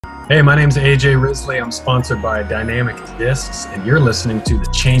Hey, my name's AJ Risley. I'm sponsored by Dynamic Discs, and you're listening to the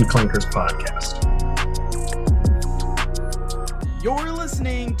Chain Clankers podcast. You're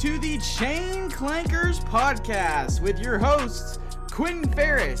listening to the Chain Clankers podcast with your hosts, Quentin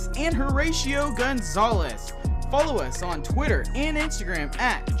Ferris and Horatio Gonzalez. Follow us on Twitter and Instagram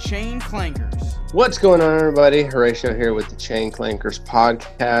at Chain Clankers. What's going on, everybody? Horatio here with the Chain Clankers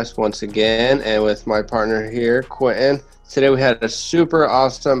podcast once again, and with my partner here, Quentin. Today we had a super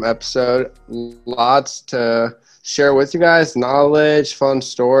awesome episode. Lots to share with you guys. Knowledge, fun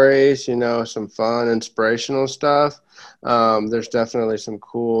stories, some fun, inspirational stuff. There's definitely some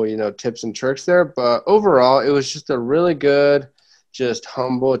cool, tips and tricks there. But overall, it was just a really good, just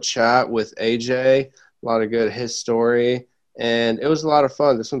humble chat with AJ. A lot of good his story. And it was a lot of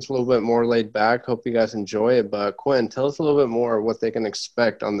fun. This one's a little bit more laid back. Hope you guys enjoy it. But Quentin, tell us a little bit more what they can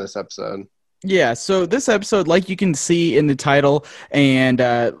expect on this episode. Yeah, so this episode, like you can see in the title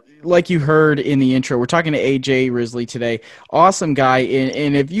and like you heard in the intro, we're talking to AJ Risley today. Awesome guy.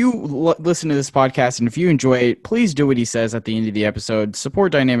 And if you listen to this podcast and if you enjoy it, please do what he says at the end of the episode.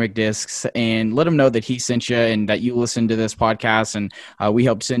 Support Dynamic Discs and let him know that he sent you and that you listened to this podcast, and we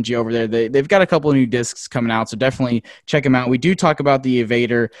helped send you over there. They've got a couple of new discs coming out, so definitely check them out. We do talk about the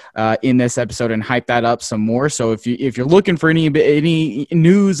Evader in this episode and hype that up some more. So if you're looking for any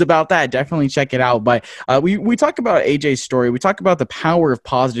news about that, definitely check it out. But we talk about AJ's story. We talk about the power of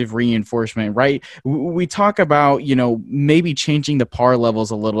positive reinforcement, right? We talk about, maybe changing the par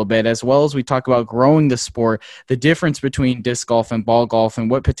levels a little bit, as well as we talk about growing the sport, the difference between disc golf and ball golf,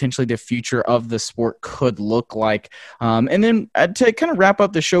 and what potentially the future of the sport could look like. And then to kind of wrap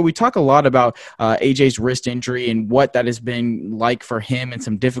up the show, we talk a lot about AJ's wrist injury and what that has been like for him and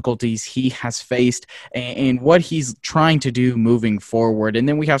some difficulties he has faced and what he's trying to do moving forward. And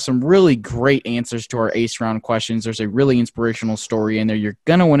then we have some really great answers to our ace round questions. There's a really inspirational story in there. You're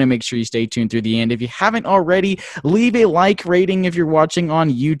going to want to make sure you stay tuned through the end. If you haven't already, leave a like rating if you're watching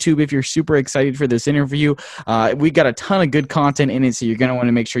on YouTube. If you're super excited for this interview, we got a ton of good content in it, so you're going to want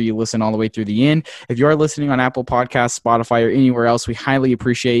to make sure you listen all the way through the end. If you are listening on Apple Podcasts, Spotify, or anywhere else, we highly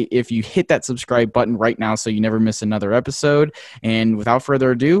appreciate if you hit that subscribe button right now so you never miss another episode. And without further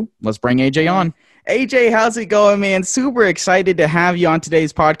ado, let's bring AJ on. AJ, how's it going, man? Super excited to have you on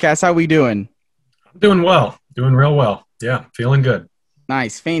today's podcast. How we doing? I'm doing well. Doing real well. Yeah, feeling good.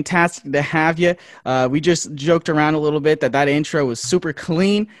 Nice. Fantastic to have you. We just joked around a little bit that intro was super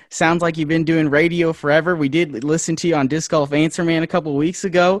clean. Sounds like you've been doing radio forever. We did listen to you on Disc Golf Answer Man a couple of weeks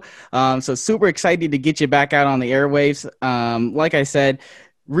ago. So super excited to get you back out on the airwaves. Like I said,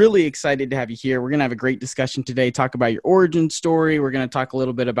 really excited to have you here. We're going to have a great discussion today, talk about your origin story. We're going to talk a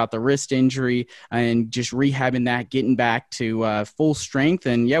little bit about the wrist injury and just rehabbing that, getting back to full strength.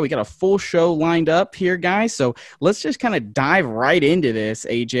 And yeah, we got a full show lined up here, guys. So let's just kind of dive right into this,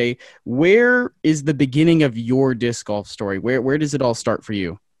 AJ. Where is the beginning of your disc golf story? Where does it all start for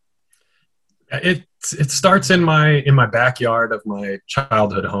you? It starts in my backyard of my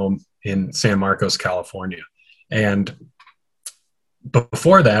childhood home in San Marcos, California. And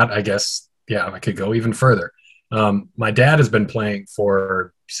before that, I guess, I could go even further. My dad has been playing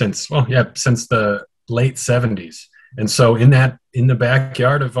since the late 70s. And so in the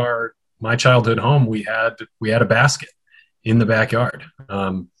backyard of my childhood home, we had a basket in the backyard.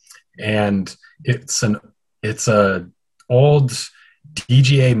 And it's a old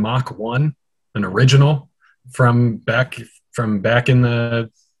DGA Mach 1, an original from back in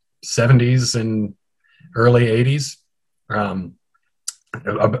the 70s and early 80s.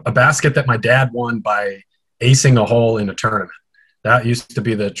 A basket that my dad won by acing a hole in a tournament. That used to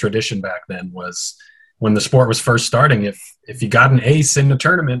be the tradition back then, was when the sport was first starting. If you got an ace in the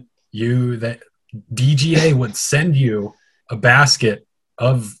tournament, the DGA would send you a basket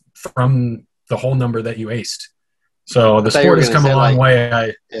from the hole number that you aced. So the sport has come a long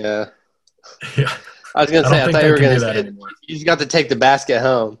way. Yeah. I was going to say, I thought you were going to say you just got to take the basket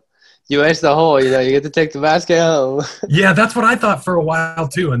home. You aced the hole, you get to take the basket home. Yeah, that's what I thought for a while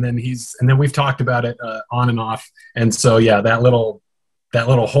too. And then we've talked about it on and off. And so that little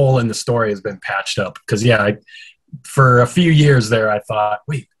hole in the story has been patched up. Because for a few years there, I thought,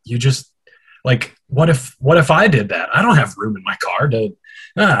 wait, you just what if I did that? I don't have room in my car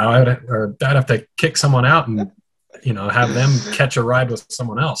I'd have to kick someone out and have them catch a ride with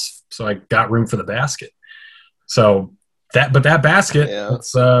someone else. So I got room for the basket. So. That basket,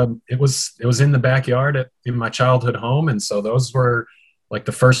 it was in the backyard in my childhood home, and so those were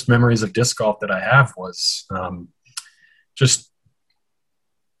the first memories of disc golf that I have was just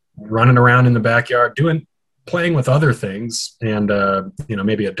running around in the backyard, playing with other things, and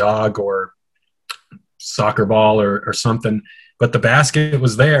maybe a dog or soccer ball or something. but the basket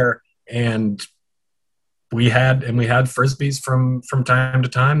was there, and we had frisbees from time to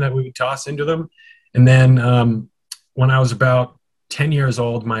time that we would toss into them. And then when I was about 10 years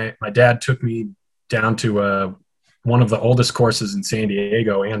old, my dad took me down to one of the oldest courses in San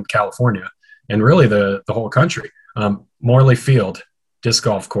Diego and California, and really the whole country, Morley Field disc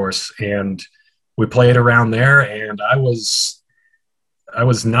golf course. And we played around there, and I was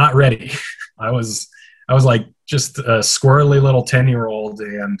not ready. I was like just a squirrely little 10-year-old,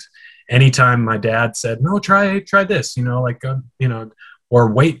 and anytime my dad said, no, try this,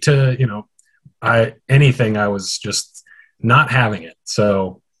 or wait to, anything, I was just not having it.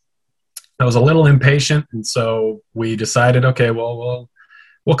 So I was a little impatient. And so we decided, okay, well,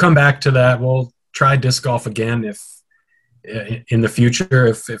 we'll come back to that. We'll try disc golf again if in the future,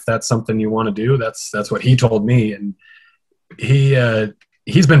 if that's something you want to do. That's what he told me. And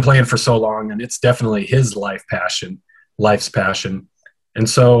he's been playing for so long, and it's definitely his life's passion. And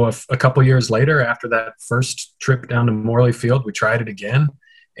so a couple years later, after that first trip down to Morley Field, we tried it again.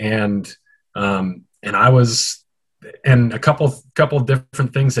 And a couple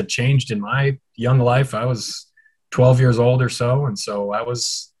different things had changed in my young life. I was 12 years old or so. And so I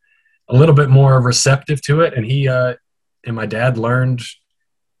was a little bit more receptive to it. And he and my dad learned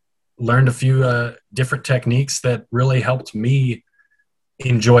a few different techniques that really helped me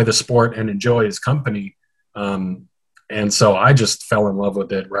enjoy the sport and enjoy his company. And so I just fell in love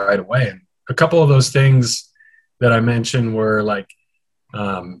with it right away. And a couple of those things that I mentioned were like,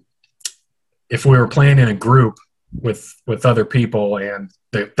 if we were playing in a group with other people, and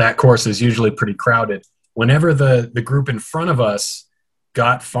that course is usually pretty crowded, whenever the group in front of us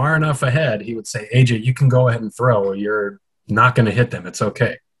got far enough ahead, he would say, AJ, you can go ahead and throw. You're not going to hit them. It's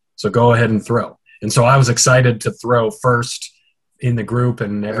okay. So go ahead and throw. And so I was excited to throw first in the group,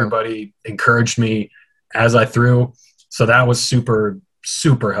 and everybody encouraged me as I threw. So that was super,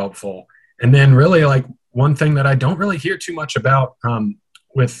 super helpful. And then really, like, one thing that I don't really hear too much about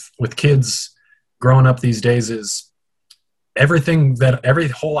with kids growing up these days is every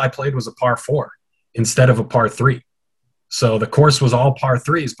hole I played was a par 4 instead of a par 3. So the course was all par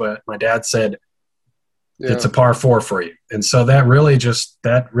 3s, but my dad said, it's a par 4 for you. And so that really just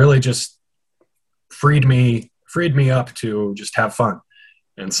freed me up to just have fun.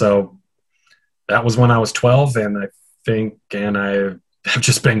 And so that was when I was 12, and I have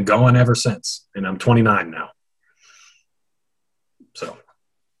just been going ever since, and I'm 29 now. So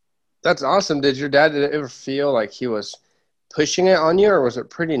that's awesome. Did your dad ever feel like he was pushing it on you, or was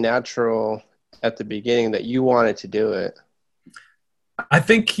it pretty natural at the beginning that you wanted to do it? I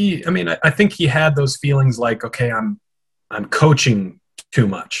think he had those feelings like, okay, I'm coaching too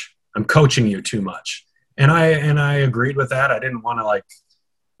much. I'm coaching you too much. And I agreed with that. I didn't want to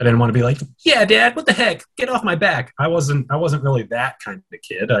be like, yeah, Dad, what the heck? Get off my back. I wasn't really that kind of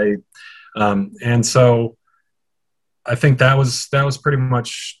kid. And so I think that was pretty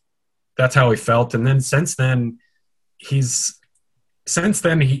much, that's how he felt. And then since then he's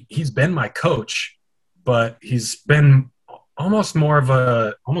been my coach, but he's been almost more of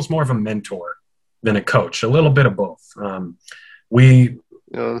a mentor than a coach, a little bit of both.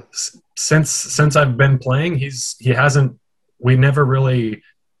 Since I've been playing, we never really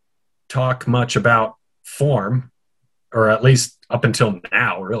talk much about form, or at least up until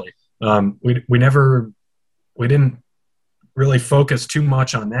now, really. We didn't really focus too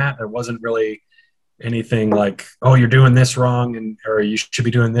much on that. There wasn't really anything like, oh, you're doing this wrong, or you should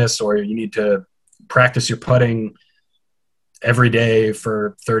be doing this, or you need to practice your putting every day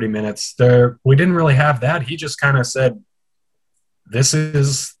for 30 minutes. We didn't really have that. He just kind of said, this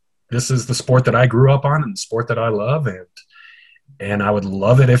is the sport that I grew up on and the sport that I love, and I would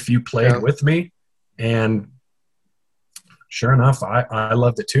love it if you played with me. And sure enough, I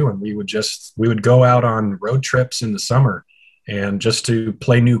loved it too. And we would go out on road trips in the summer, and just to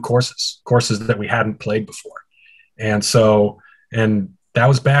play new courses that we hadn't played before. And that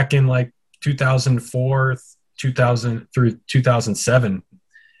was back in like 2004, 2000 through 2007,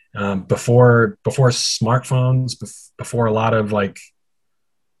 before smartphones, before a lot of like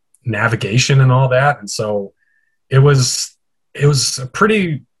navigation and all that. And so it was a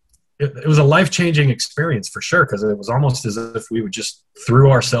life-changing experience for sure, because it was almost as if we would just threw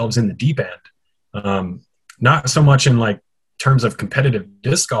ourselves in the deep end. Not so much in like terms of competitive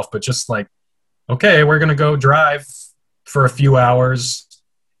disc golf, but just like, okay, we're going to go drive for a few hours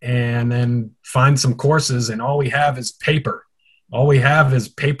and then find some courses, and all we have is paper. All we have is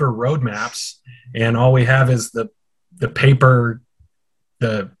paper road maps, and all we have is the paper,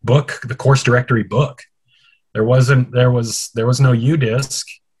 the book, the course directory book. There was no UDisc,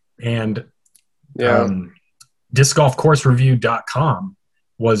 and discgolfcoursereview.com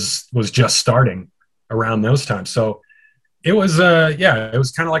was just starting around those times. So it was it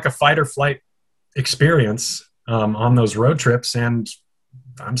was kind of like a fight or flight experience on those road trips, and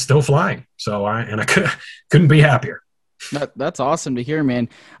I'm still flying. So I couldn't be happier. That's awesome to hear, man.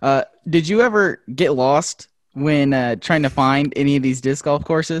 Did you ever get lost when trying to find any of these disc golf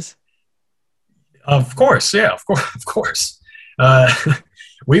courses? Of course, yeah, of course.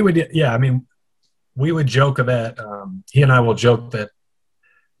 We would, yeah. I mean, we would joke that he and I will joke that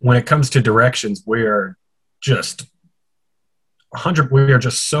when it comes to directions, we are just 100. We are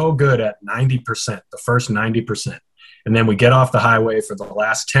just so good at 90%, the first 90%, and then we get off the highway for the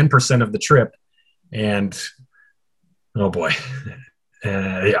last 10% of the trip, and oh boy,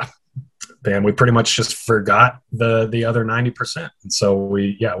 yeah. And we pretty much just forgot the other 90%. And so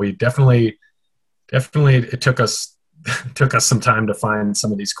we definitely it took us some time to find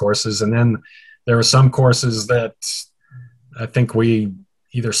some of these courses. And then there were some courses that I think we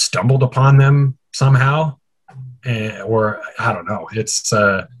either stumbled upon them somehow, or I don't know. It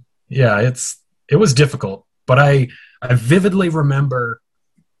was difficult, but I vividly remember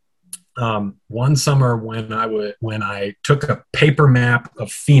one summer when I took a paper map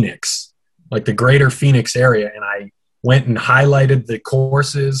of Phoenix, like the greater Phoenix area, and I went and highlighted the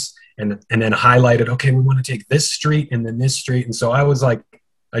courses and then highlighted, okay, we want to take this street and then this street. And so I was like,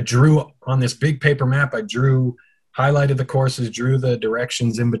 I drew on this big paper map, highlighted the courses, drew the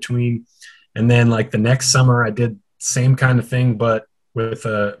directions in between. And then like the next summer I did same kind of thing, but with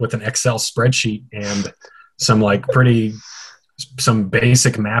an Excel spreadsheet and some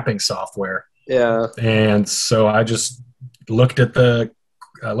basic mapping software. Yeah. And so I just looked at the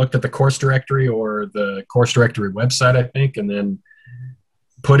course directory or the course directory website, I think, and then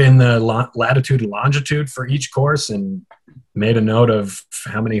put in the latitude and longitude for each course and made a note of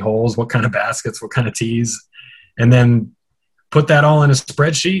how many holes, what kind of baskets, what kind of tees, and then put that all in a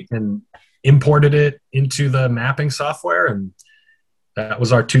spreadsheet and imported it into the mapping software. And that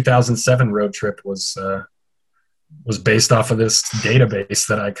was our 2007 road trip was based off of this database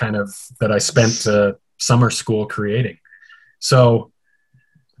that I spent summer school creating. So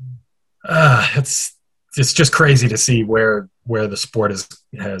it's just crazy to see where the sport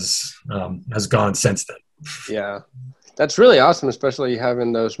has gone since then. Yeah, that's really awesome, especially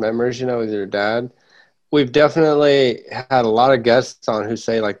having those memories, with your dad. We've definitely had a lot of guests on who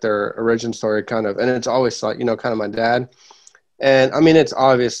say like their origin story kind of, and it's always like, kind of my dad. And I mean, it's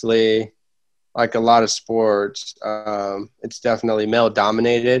obviously like a lot of sports. It's definitely male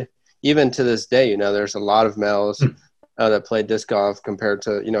dominated. Even to this day, there's a lot of males that play disc golf compared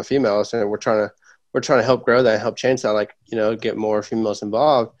to, females. And we're trying to help grow that, help change that, like, get more females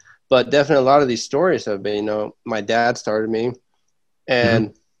involved. But definitely a lot of these stories have been, my dad started me.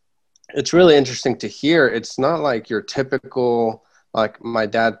 And it's really interesting to hear. It's not like your typical, like my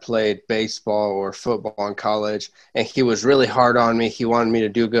dad played baseball or football in college and he was really hard on me. He wanted me to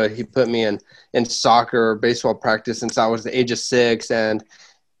do good. He put me in soccer or baseball practice since I was the age of 6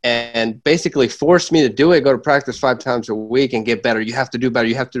 and basically forced me to do it, go to practice 5 times a week and get better. You have to do better.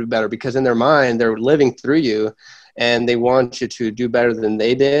 You have to do better, because in their mind, they're living through you and they want you to do better than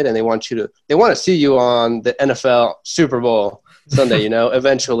they did. And they want to see you on the NFL Super Bowl Sunday,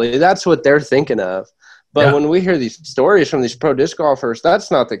 eventually. That's what they're thinking of. But when we hear these stories from these pro disc golfers,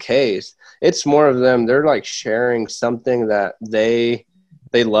 that's not the case. It's more of them. They're like sharing something that they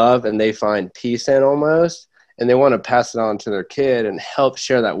love and they find peace in almost. And they want to pass it on to their kid and help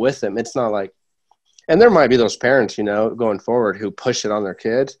share that with them. It's not like, and there might be those parents, going forward who push it on their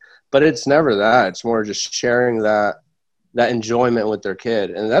kids, but it's never that. It's more just sharing that enjoyment with their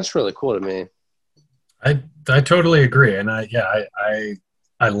kid. And that's really cool to me. I totally agree. And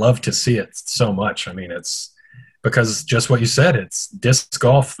I love to see it so much. I mean, it's because just what you said, it's disc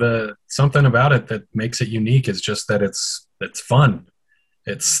golf. Something about it that makes it unique is just that it's fun.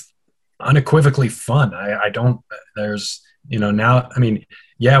 It's unequivocally fun. There's, now, I mean,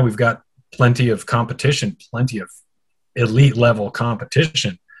 yeah, we've got plenty of competition, plenty of elite level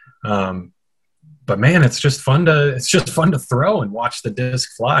competition. But man, it's just fun to throw and watch the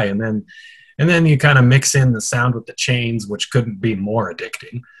disc fly. And then you kind of mix in the sound with the chains, which couldn't be more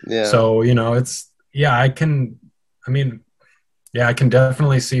addicting. Yeah. So, I can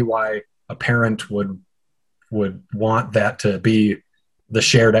definitely see why a parent would want that to be the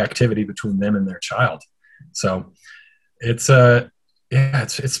shared activity between them and their child. So it's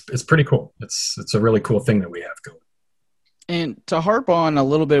pretty cool. It's a really cool thing that we have going. And to harp on a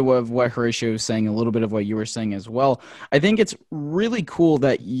little bit of what Horatio was saying, a little bit of what you were saying as well, I think it's really cool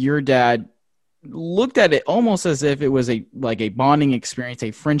that your dad looked at it almost as if it was a bonding experience,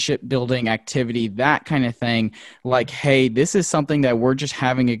 a friendship building activity, that kind of thing. Like, hey, this is something that we're just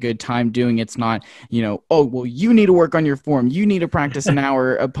having a good time doing. It's not, oh, well, you need to work on your form. You need to practice an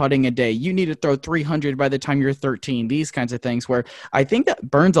hour of putting a day. You need to throw 300 by the time you're 13. These kinds of things, where I think that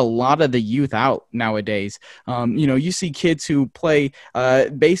burns a lot of the youth out nowadays. You see kids who play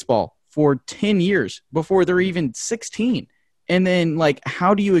baseball for 10 years before they're even 16. And then, like,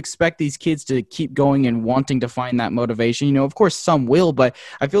 how do you expect these kids to keep going and wanting to find that motivation? Of course, some will, but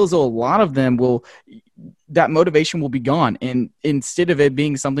I feel as though a lot of them that motivation will be gone. And instead of it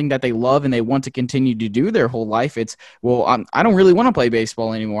being something that they love and they want to continue to do their whole life, it's, well, I don't really want to play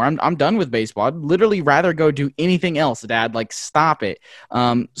baseball anymore. I'm done with baseball. I'd literally rather go do anything else, Dad. Like, stop it.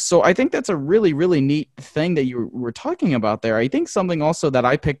 So I think that's a really, really neat thing that you were talking about there. I think something also that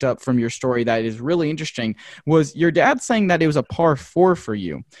I picked up from your story that is really interesting was your dad saying that it was a par 4 for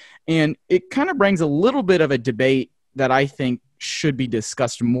you. And it kind of brings a little bit of a debate that I think should be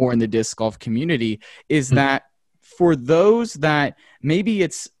discussed more in the disc golf community, is that for those that maybe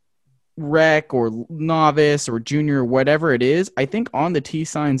it's rec or novice or junior, whatever it is, I think on the T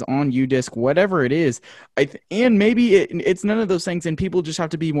signs, on UDisc, whatever it is, and maybe it's none of those things, and people just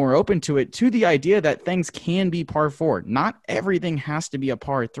have to be more open to it, to the idea that things can be par 4. Not everything has to be a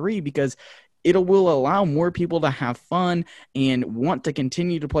par 3, because it will allow more people to have fun and want to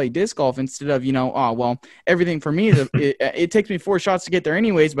continue to play disc golf, instead of, oh, well, everything for me is it takes me 4 shots to get there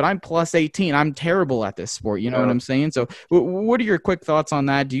anyways, but I'm plus 18. I'm terrible at this sport. You know what I'm saying? So what are your quick thoughts on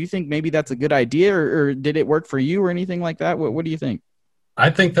that? Do you think maybe that's a good idea, or did it work for you or anything like that? What do you think?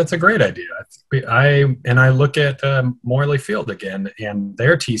 I think that's a great idea. I look at Morley Field again, and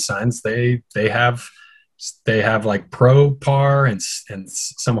their T signs, they have like pro par, and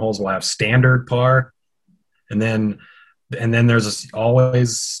some holes will have standard par, and then there's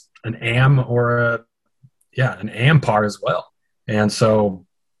always an am or an am par as well. And so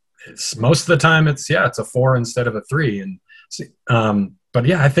it's most of the time it's a 4 instead of a 3. And but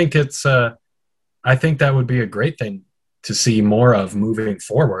yeah, I think I think that would be a great thing to see more of moving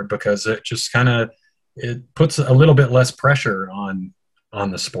forward, because it just it puts a little bit less pressure on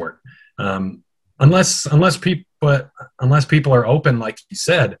the sport. Unless people are open, like you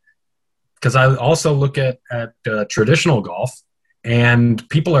said, because I also look at traditional golf, and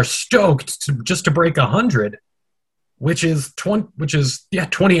people are stoked just to break 100, which is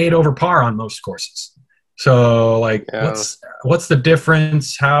 28 over par on most courses. So what's the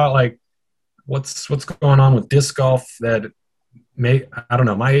difference? How, like, what's going on with disc golf that I don't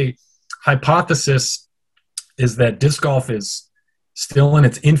know. My hypothesis is that disc golf is still in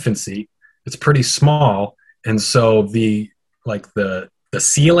its infancy. It's pretty small, and so the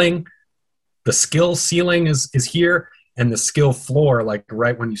ceiling, the skill ceiling is here, and the skill floor, like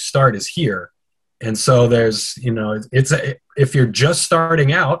right when you start, is here. And so there's, if you're just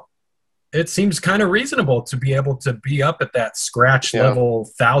starting out, it seems kind of reasonable to be able to be up at that scratch level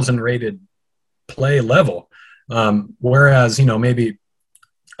 1,000 rated play level. Whereas, maybe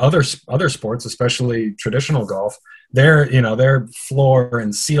other sports, especially traditional golf, their floor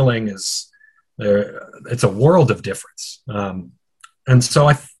and ceiling it's a world of difference. And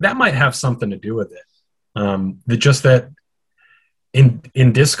so that might have something to do with it. Just that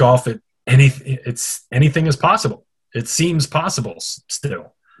in disc golf, anything is possible. It seems possible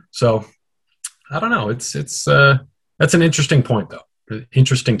still. So I don't know. That's an interesting point, though.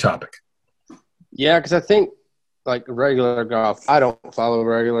 Interesting topic. Yeah, because I think, like, regular golf, I don't follow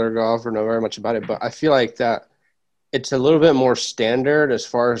regular golf or know very much about it, but I feel like that it's a little bit more standard as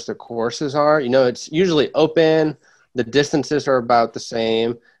far as the courses are. It's usually open. The distances are about the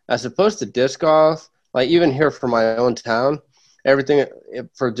same, as opposed to disc golf. Like, even here from my own town, everything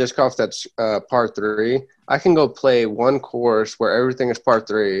for disc golf that's par 3, I can go play one course where everything is par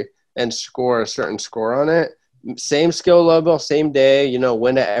 3 and score a certain score on it. Same skill level, same day,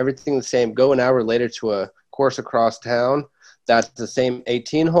 win at everything the same. Go an hour later to a course across town that's the same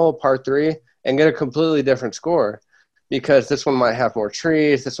 18-hole par 3 and get a completely different score, because this one might have more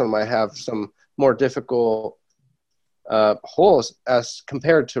trees, this one might have some more difficult holes as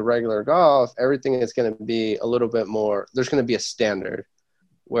compared to regular golf. Everything is going to be a little bit more, there's going to be a standard,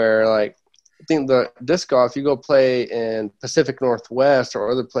 where, like, I think the disc golf, you go play in Pacific Northwest or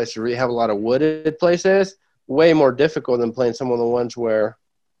other places where you have a lot of wooded places, way more difficult than playing some of the ones where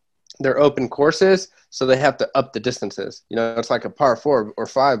they're open courses, so they have to up the distances. It's like a par 4 or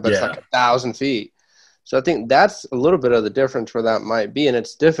 5, but it's like 1,000 feet. So I think that's a little bit of the difference where that might be, and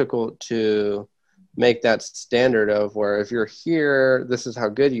it's difficult to make that standard of where if you're here, this is how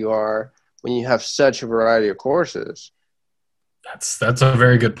good you are, when you have such a variety of courses. That's a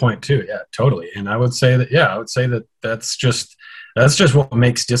very good point too. Yeah, totally. And that's just what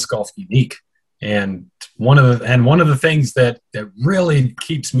makes disc golf unique. And one of the things that really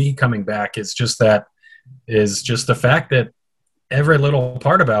keeps me coming back is just the fact that every little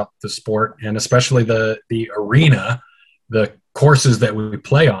part about the sport, and especially the arena, the courses that we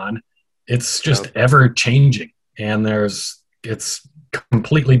play on, it's just ever changing, and it's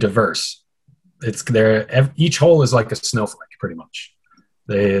completely diverse. It's there. Each hole is like a snowflake, pretty much.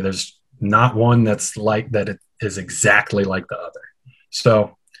 There's not one that's like that. It is exactly like the other.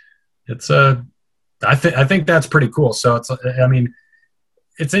 So it's I think that's pretty cool. So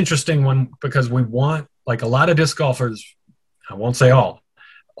it's interesting because we want, like, a lot of disc golfers. I won't say all.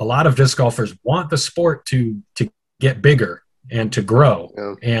 A lot of disc golfers want the sport to get bigger and to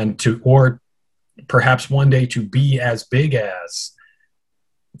grow, and or perhaps one day to be as big as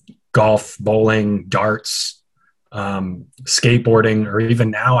golf, bowling, darts, skateboarding, or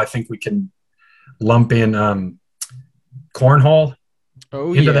even now I think we can lump in cornhole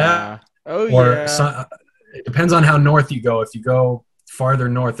into that. It depends on how north you go. If you go farther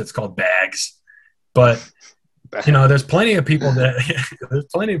north, it's called bags. But there's plenty of people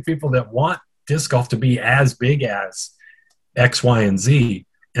that want disc golf to be as big as X, Y, and Z.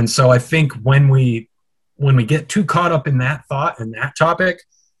 And so I think when we get too caught up in that thought and that topic,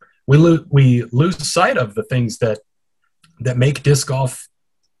 we lose sight of the things that make disc golf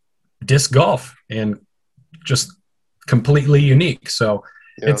and just completely unique. So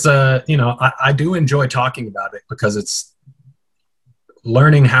it's I do enjoy talking about it, because it's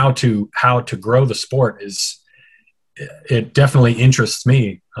learning how to grow the sport it definitely interests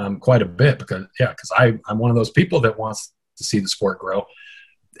me quite a bit, because I'm one of those people that wants to see the sport grow.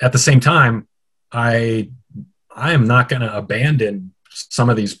 At the same time, I am not going to abandon some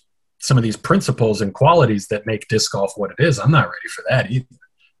of these principles and qualities that make disc golf what it is. I'm not ready for that either.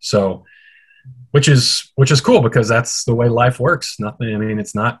 So, which is cool, because that's the way life works.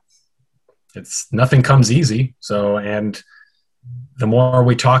 Nothing comes easy. So, and the more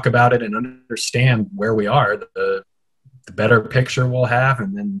we talk about it and understand where we are, the better picture we'll have,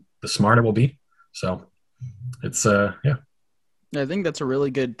 and then the smarter we'll be. So it's I think that's a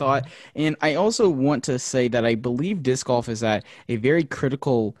really good thought. And I also want to say that I believe disc golf is at a very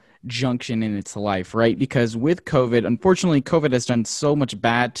critical junction in its life, right? Because with COVID, unfortunately, COVID has done so much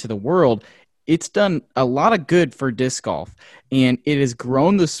bad to the world. It's done a lot of good for disc golf, and it has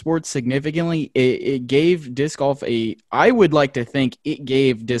grown the sport significantly. It gave disc golf I would like to think it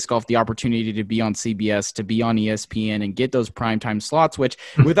gave disc golf the opportunity to be on CBS, to be on ESPN, and get those primetime slots, which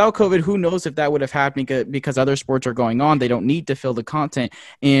without COVID, who knows if that would have happened, because other sports are going on. They don't need to fill the content.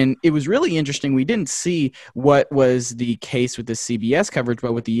 And it was really interesting. We didn't see what was the case with the CBS coverage,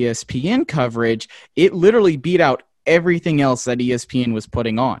 but with the ESPN coverage, it literally beat out everything else that ESPN was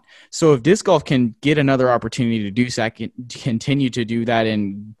putting on. So if disc golf can get another opportunity to do so, continue to do that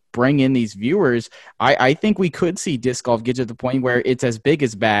and bring in these viewers, I think we could see disc golf get to the point where it's as big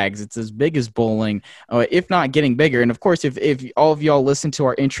as bags, it's as big as bowling, if not getting bigger. And of course, if all of y'all listen to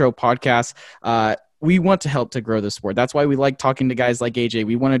our intro podcast, we want to help to grow the sport. That's why we like talking to guys like AJ.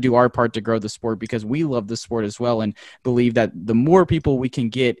 We want to do our part to grow the sport, because we love the sport as well, and believe that the more people we can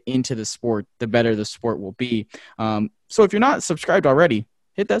get into the sport, the better the sport will be. So if you're not subscribed already,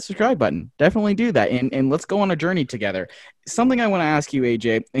 hit that subscribe button. Definitely do that. And let's go on a journey together. Something I want to ask you,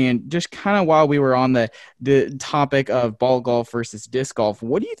 AJ, and just kind of while we were on the topic of ball golf versus disc golf,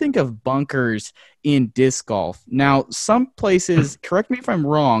 what do you think of bunkers in disc golf? Now, some places, correct me if I'm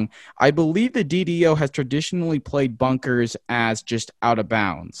wrong, I believe the DDO has traditionally played bunkers as just out of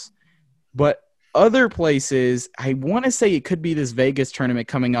bounds. But other places, I want to say it could be this Vegas tournament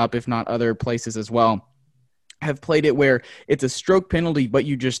coming up, if not other places as well, have played it where it's a stroke penalty, but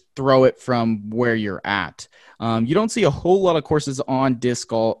you just throw it from where you're at. You don't see a whole lot of courses on disc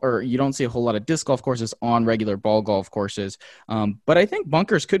golf, or you don't see a whole lot of disc golf courses on regular ball golf courses. But I think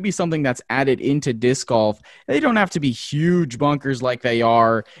bunkers could be something that's added into disc golf. They don't have to be huge bunkers like they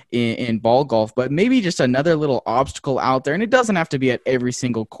are in ball golf, but maybe just another little obstacle out there. And it doesn't have to be at every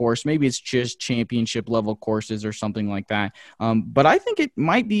single course. Maybe it's just championship level courses or something like that. But I think it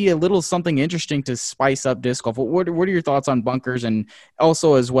might be a little something interesting to spice up disc golf. What are your thoughts on bunkers, and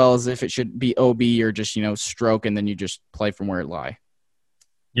also as well as if it should be OB or just, stroke and then you just play from where it lie?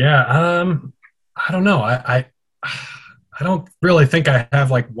 Yeah. I don't know. I don't really think I have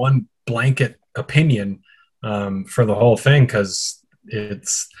like one blanket opinion for the whole thing, because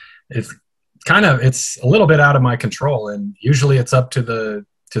it's a little bit out of my control, and usually it's up to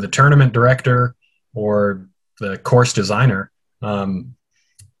the tournament director or the course designer. And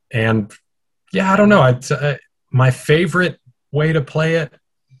yeah, I don't know. My favorite way to play it,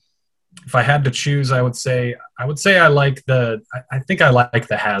 if I had to choose, I would say I like I think I like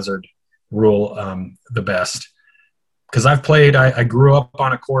the hazard rule the best, because I grew up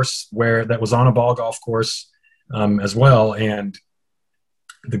on a course that was on a ball golf course as well, and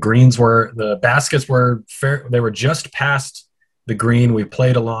the baskets were fair. They were just past the green. We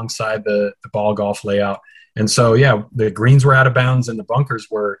played alongside the ball golf layout. And so, yeah, the greens were out of bounds and the bunkers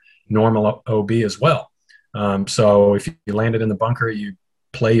were normal OB as well. So if you landed in the bunker, you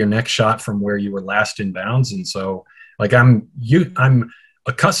play your next shot from where you were last in bounds. And so, like, I'm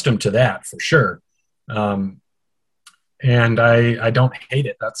accustomed to that for sure. And I don't hate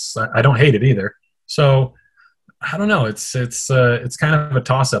it. I don't hate it either. So I don't know. It's kind of a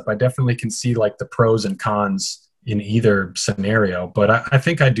toss up. I definitely can see like the pros and cons in either scenario, but I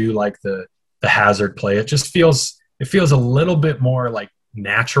think I do like the hazard play. It feels a little bit more like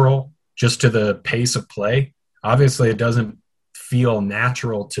natural just to the pace of play. Obviously it doesn't feel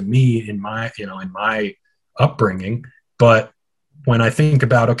natural to me in my upbringing, but when I think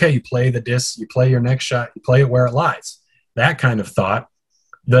about, okay, you play the disc, you play your next shot, you play it where it lies, that kind of thought,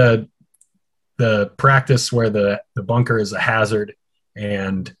 the practice where the bunker is a hazard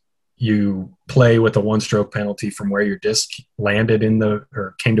and you play with a one-stroke penalty from where your disc landed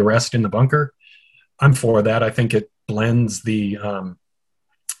or came to rest in the bunker, I'm for that. I think it blends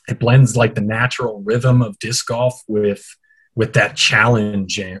like the natural rhythm of disc golf with that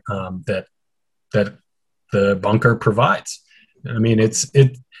challenge that the bunker provides. I mean,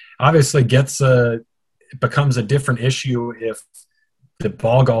 it obviously it becomes a different issue if the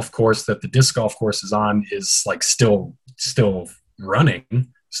ball golf course that the disc golf course is on is like still running,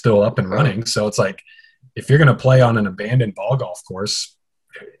 still up and running. So it's like, if you're going to play on an abandoned ball golf course,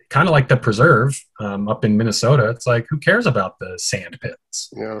 kind of like the Preserve up in Minnesota, it's like, who cares about the sand pits?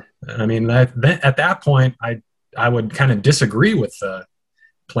 Yeah. I mean, at that point, I would kind of disagree with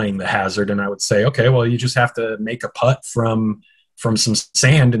playing the hazard, and I would say, okay, well, you just have to make a putt from some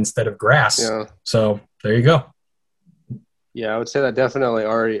sand instead of grass. Yeah. So there you go. Yeah, I would say that definitely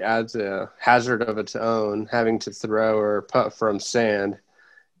already adds a hazard of its own, having to throw or putt from sand.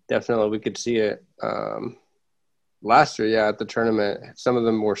 Definitely, we could see it last year, yeah, at the tournament. Some of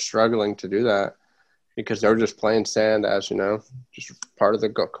them were struggling to do that because they were just playing sand as, just part of the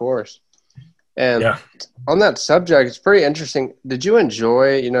course. And on that subject, it's pretty interesting. Did you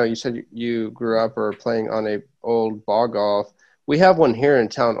enjoy, you said you grew up or playing on a old ball golf. We have one here in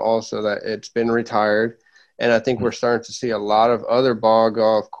town also that it's been retired. And I think we're starting to see a lot of other ball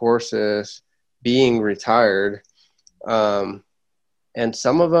golf courses being retired. And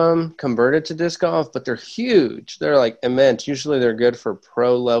some of them converted to disc golf, but they're huge. They're like immense. Usually they're good for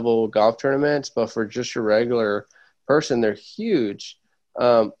pro level golf tournaments, but for just your regular person, they're huge.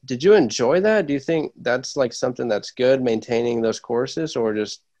 Did you enjoy that? Do you think that's like something that's good, maintaining those courses, or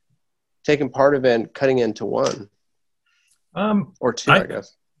just taking part of it and cutting it into one? Or two, I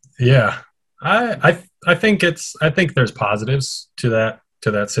guess. Yeah. I think there's positives to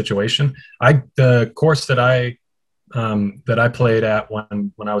that situation. The course that I played at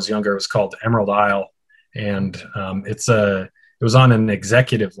when I was younger was called Emerald Isle, and it was on an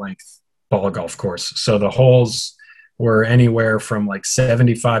executive length ball golf course. So the holes were anywhere from like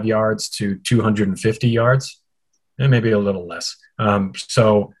 75 yards to 250 yards, and maybe a little less.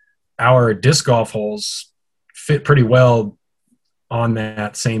 So our disc golf holes fit pretty well on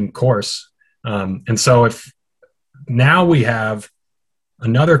that same course. And so if now we have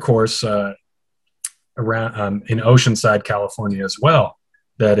another course around in Oceanside, California as well,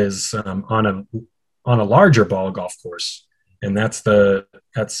 that is on a larger ball golf course, and that's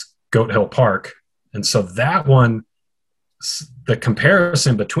Goat Hill Park. And so that one, the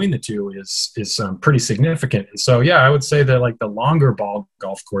comparison between the two is pretty significant. And so, yeah, I would say that like the longer ball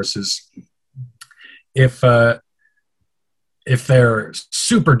golf courses, if they're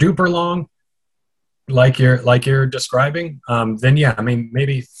super duper long, like you're describing, then yeah, I mean,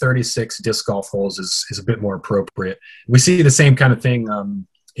 maybe 36 disc golf holes is a bit more appropriate. We see the same kind of thing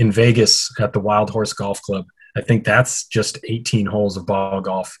in Vegas at the Wild Horse Golf Club. I think that's just 18 holes of ball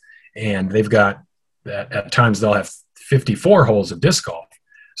golf, and they've got at times they'll have 54 holes of disc golf.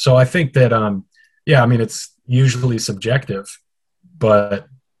 So I think that yeah, I mean, it's usually subjective, but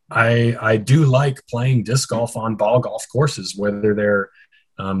I do like playing disc golf on ball golf courses, whether they're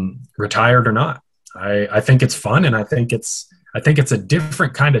retired or not. I think it's fun, and I think it's a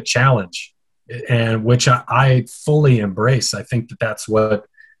different kind of challenge, and which I fully embrace. I think that's what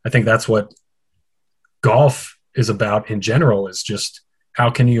golf is about in general, is just how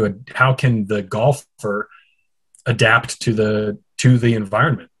can the golfer adapt to the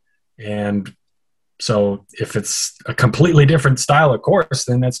environment. And So if it's a completely different style of course,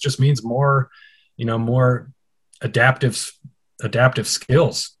 then that just means more, more adaptive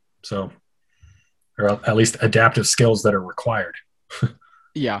skills. So, or at least adaptive skills that are required.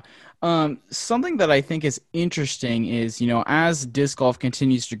 Yeah. Something that I think is interesting is, as disc golf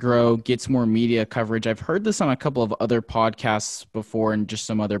continues to grow, gets more media coverage. I've heard this on a couple of other podcasts before and just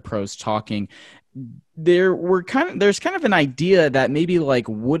some other pros talking. There's kind of an idea that maybe like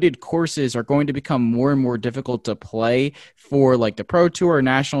wooded courses are going to become more and more difficult to play for like the Pro Tour,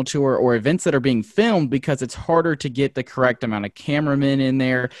 National Tour, or events that are being filmed because it's harder to get the correct amount of cameramen in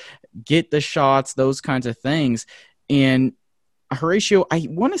there, get the shots, those kinds of things. And Horatio, I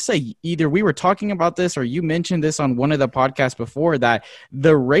want to say either we were talking about this or you mentioned this on one of the podcasts before, that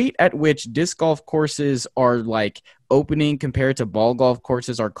the rate at which disc golf courses are like opening compared to ball golf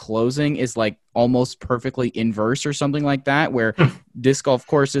courses are closing is like almost perfectly inverse or something like that, where disc golf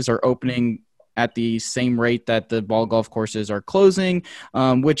courses are opening at the same rate that the ball golf courses are closing,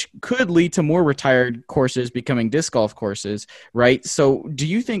 which could lead to more retired courses becoming disc golf courses, right? So do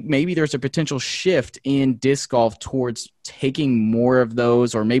you think maybe there's a potential shift in disc golf towards taking more of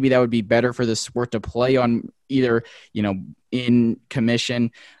those, or maybe that would be better for the sport to play on either, in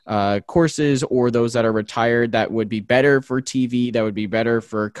commission courses, or those that are retired that would be better for TV, that would be better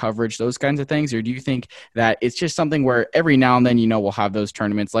for coverage, those kinds of things? Or do you think that it's just something where every now and then, we'll have those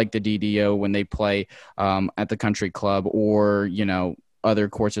tournaments like the DDO when they play at the country club, or, other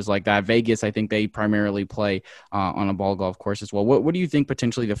courses like that? Vegas, I think they primarily play on a ball golf course as well. What do you think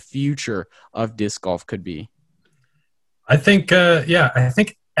potentially the future of disc golf could be? I think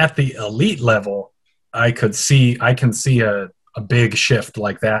at the elite level, I can see a big shift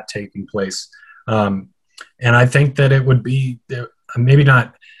like that taking place. And I think that it would be maybe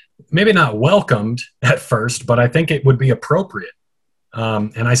not welcomed at first, but I think it would be appropriate.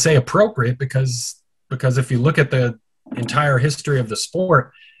 And I say appropriate because if you look at the entire history of the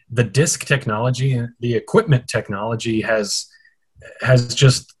sport, the disc technology and the equipment technology has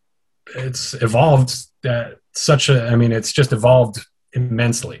just, it's evolved it's just evolved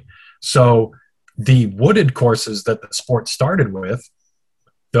immensely. So the wooded courses that the sport started with,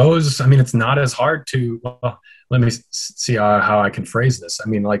 those, it's not as hard to, let me see how I can phrase this.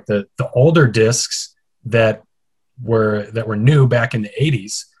 Like the older discs that were new back in the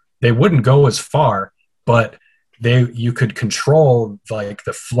 80s, they wouldn't go as far, but you could control like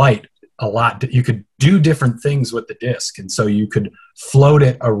the flight a lot. You could do different things with the disc. And so you could float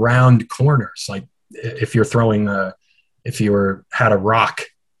it around corners. Like if you're throwing had a rock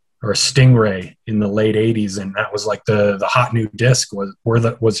or a Stingray in the late 80s, and that was like the hot new disc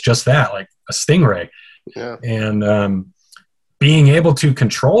was just that, like a Stingray. Yeah. And being able to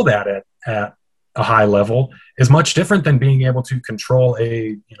control that at a high level is much different than being able to control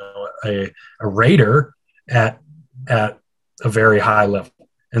a Raider at a very high level.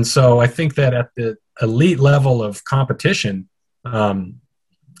 And so I think that at the elite level of competition,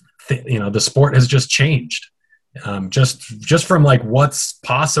 the sport has just changed. Just from like what's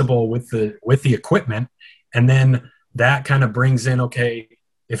possible with the equipment, and then that kind of brings in, okay,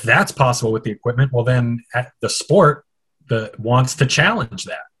 if that's possible with the equipment, well then the sport wants to challenge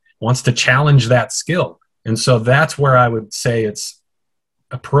that skill. And so that's where I would say it's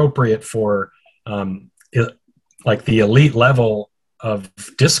appropriate for like the elite level of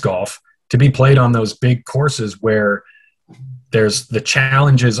disc golf to be played on those big courses where the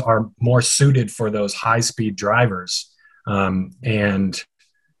challenges are more suited for those high speed drivers. And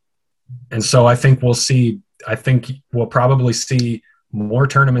so I think we'll probably see more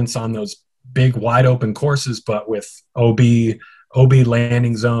tournaments on those big wide open courses, but with OB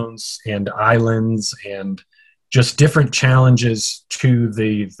landing zones and islands and just different challenges to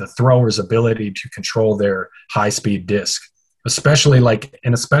the thrower's ability to control their high speed disc, especially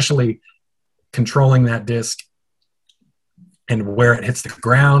controlling that disc and where it hits the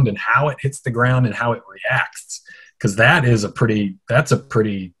ground and how it hits the ground and how it reacts. Cause that's a pretty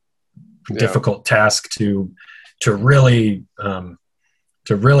difficult task to really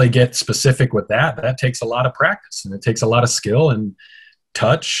get specific with that. That takes a lot of practice, and it takes a lot of skill and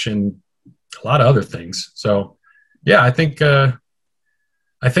touch and a lot of other things. So yeah, I think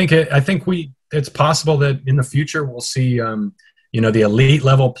it's possible that in the future we'll see, the elite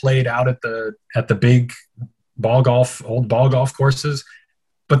level played out at the big old ball golf courses,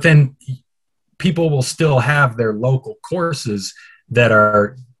 but then people will still have their local courses that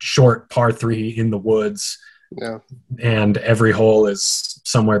are short par 3 in the woods. Yeah. And every hole is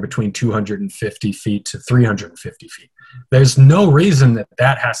somewhere between 250 feet to 350 feet. There's no reason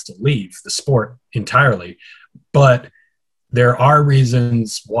that has to leave the sport entirely, but there are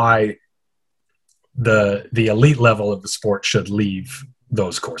reasons why the elite level of the sport should leave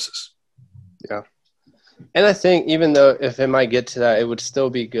those courses. Yeah. And I think even though if it might get to that, it would still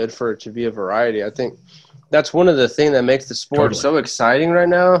be good for it to be a variety. I think that's one of the things that makes the sport so exciting right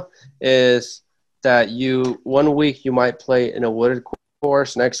now is that one week you might play in a wooded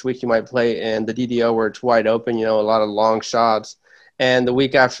course, next week you might play in the DDO where it's wide open, a lot of long shots. And the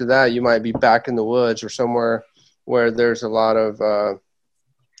week after that, you might be back in the woods or somewhere where there's a lot of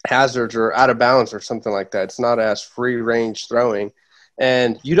hazards or out of bounds or something like that. It's not as free range throwing.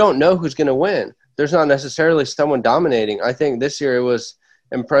 And you don't know who's going to win. There's not necessarily someone dominating. I think this year it was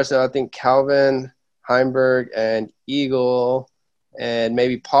impressive. I think Calvin, Heimberg, and Eagle, and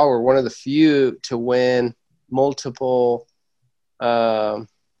maybe Paul were one of the few to win multiple DGPT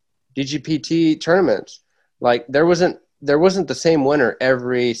tournaments. Like there wasn't the same winner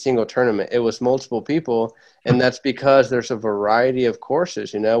every single tournament. It was multiple people, and that's because there's a variety of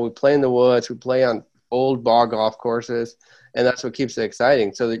courses. We play in the woods, we play on old ball golf courses, and that's what keeps it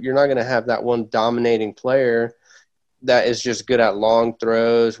exciting. So that you're not going to have that one dominating player that is just good at long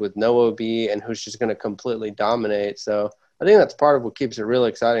throws with no OB and who's just going to completely dominate. So I think that's part of what keeps it really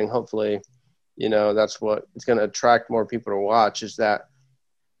exciting. Hopefully, that's what it's going to attract more people to watch is that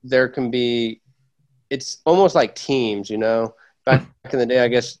there can be – it's almost like teams, Back in the day, I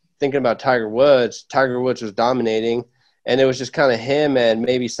guess, thinking about Tiger Woods was dominating, and it was just kind of him and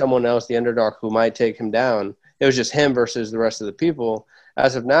maybe someone else, the underdog, who might take him down. It was just him versus the rest of the people.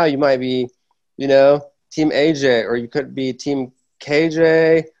 As of now, you might be, Team AJ, or you could be Team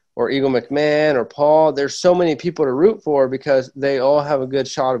KJ or Eagle McMahon or Paul. There's so many people to root for because they all have a good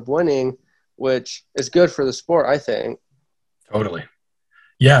shot of winning, which is good for the sport, I think. Totally.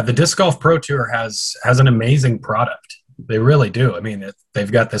 Yeah, the Disc Golf Pro Tour has an amazing product. They really do. I mean,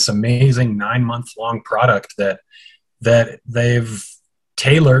 they've got this amazing 9-month-long product that they've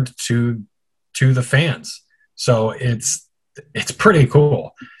tailored to the fans. So it's pretty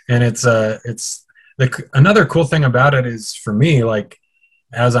cool, and it's another cool thing about it is for me, like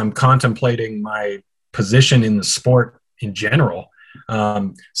as I'm contemplating my position in the sport in general,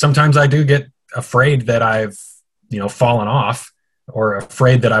 sometimes I do get afraid that I've fallen off, or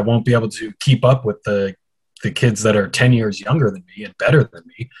afraid that I won't be able to keep up with the kids that are 10 years younger than me and better than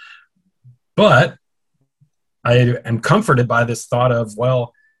me. But I am comforted by this thought of,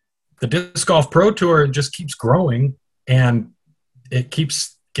 well, the Disc Golf Pro Tour just keeps growing, and it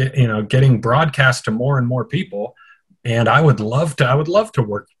keeps getting broadcast to more and more people. And I would love to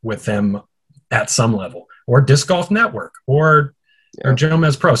work with them at some level, or Disc Golf Network or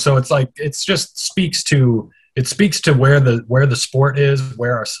Jomez Pro. So it's like, it speaks to where the sport is,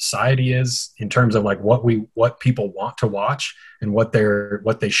 where our society is in terms of like what people want to watch and what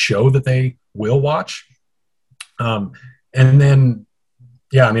they show that they will watch. And then,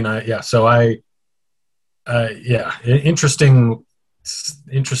 interesting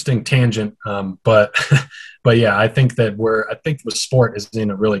tangent. But yeah, I think the sport is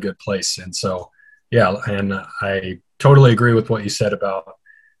in a really good place. And so, yeah. And I totally agree with what you said about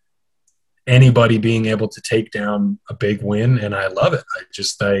anybody being able to take down a big win. And I love it.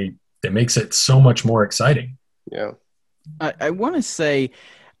 It makes it so much more exciting. Yeah. I want to say,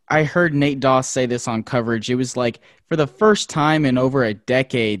 I heard Nate Doss say this on coverage. It was like, for the first time in over a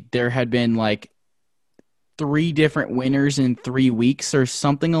decade, there had been like 3 different winners in 3 weeks or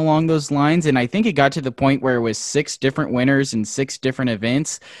something along those lines. And I think it got to the point where it was 6 different winners in 6 different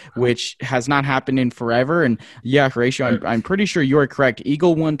events, which has not happened in forever. And yeah, Horatio, I'm pretty sure you're correct.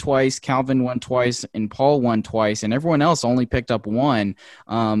 Eagle won twice, Calvin won twice, and Paul won twice, and everyone else only picked up 1.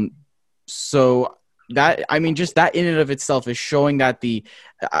 So that, I mean, just that in and of itself is showing that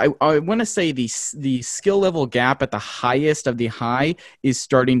I want to say the skill level gap at the highest of the high is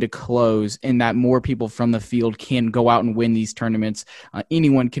starting to close, and that more people from the field can go out and win these tournaments.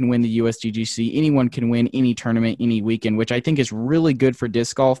 Anyone can win the USDGC. Anyone can win any tournament, any weekend, which I think is really good for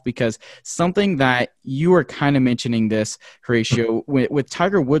disc golf, because something that you were kind of mentioning this, Horatio, with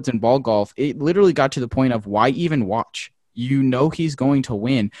Tiger Woods and ball golf, it literally got to the point of why even watch? He's going to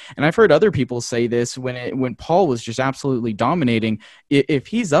win. And I've heard other people say this when Paul was just absolutely dominating. If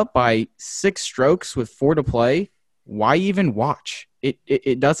he's up by 6 strokes with 4 to play, why even watch?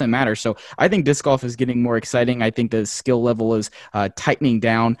 It doesn't matter. So I think disc golf is getting more exciting. I think the skill level is tightening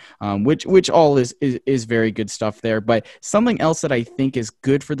down, which all is very good stuff there. But something else that I think is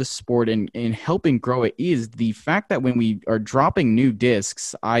good for the sport and helping grow it is the fact that when we are dropping new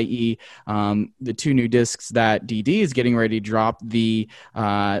discs, i.e. The 2 new discs that DD is getting ready to drop, make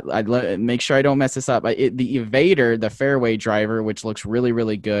sure I don't mess this up, the Evader, the fairway driver, which looks really,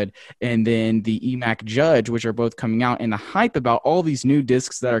 really good, and then the EMAC Judge, which are both coming out, and the hype about all these these new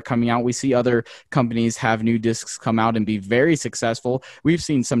discs that are coming out. We see other companies have new discs come out and be very successful. We've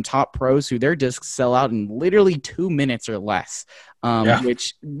seen some top pros who their discs sell out in literally 2 minutes or less.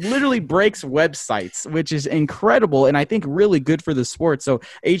 Which literally breaks websites, which is incredible and I think really good for the sport. So,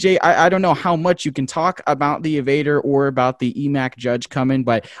 AJ, I don't know how much you can talk about the Evader or about the EMAC Judge coming,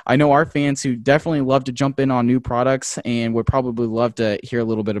 but I know our fans who definitely love to jump in on new products and would probably love to hear a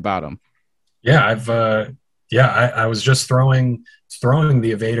little bit about them. Yeah, I was just throwing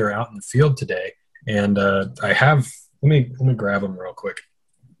the Evader out in the field today, and I have let me grab them real quick.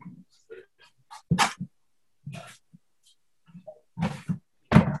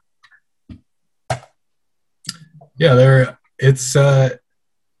 Yeah, it's a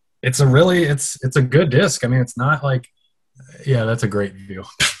good disc. I mean, it's not like, yeah, that's a great view.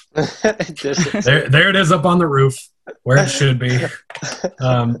 There it is up on the roof where it should be.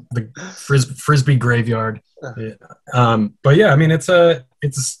 The Frisbee graveyard. But yeah, I mean, it's a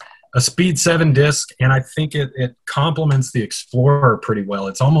Speed 7 disc, and I think it complements the Explorer pretty well.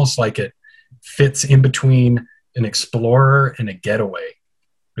 It's almost like it fits in between an Explorer and a Getaway.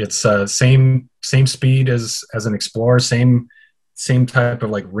 It's same speed as an Explorer, same type of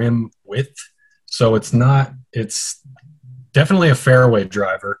like rim width. So it's definitely a fairway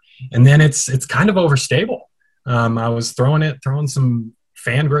driver. And then it's kind of overstable. I was throwing some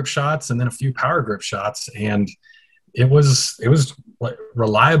fan grip shots and then a few power grip shots, and it was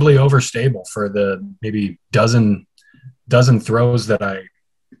reliably overstable for the maybe dozen throws that I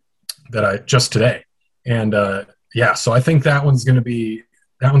just today. And so I think that one's going to be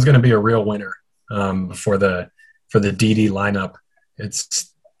a real winner for the DD lineup.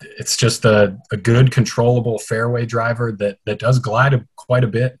 It's just a good controllable fairway driver that does glide quite a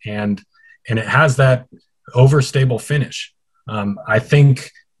bit, and it has that overstable finish. I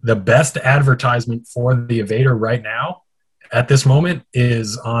think the best advertisement for the Evader right now at this moment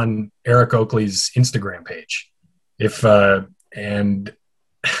is on Eric Oakley's Instagram page. And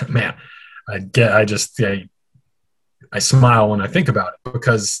man, I smile when I think about it,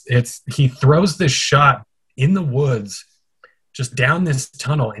 because he throws this shot in the woods just down this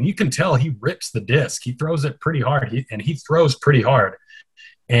tunnel, and you can tell he rips the disc. He throws it pretty hard, he throws pretty hard,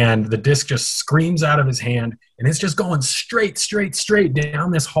 and the disc just screams out of his hand, and it's just going straight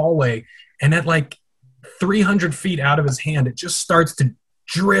down this hallway, and at like 300 feet out of his hand, it just starts to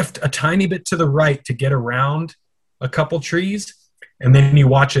drift a tiny bit to the right to get around a couple trees, and then you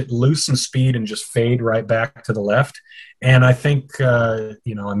watch it lose some speed and just fade right back to the left. And I think,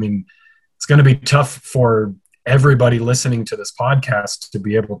 it's going to be tough for everybody listening to this podcast to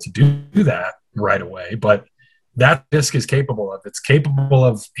be able to do that right away, but that disc is capable of. It's capable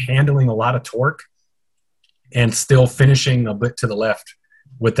of handling a lot of torque and still finishing a bit to the left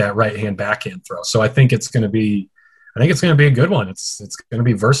with that right hand backhand throw. So I think it's going to be a good one. It's going to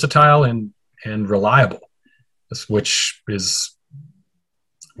be versatile and reliable, which is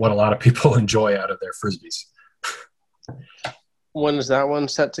what a lot of people enjoy out of their Frisbees. When is that one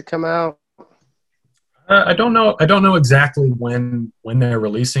set to come out? I don't know exactly when they're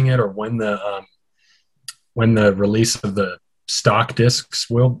releasing it, or when the release of the stock discs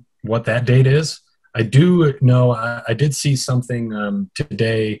what that date is. I do know I did see something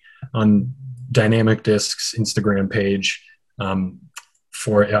today on Dynamic Discs Instagram page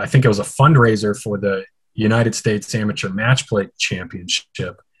for, I think it was a fundraiser for the United States Amateur Match Play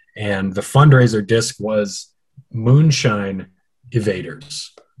Championship, and the fundraiser disc was Moonshine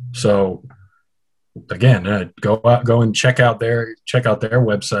Evaders. So again, go and check out their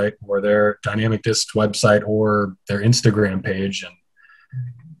website, or their Dynamic Disc website, or their Instagram page, and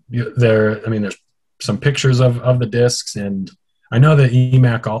there's some pictures of the discs. And I know that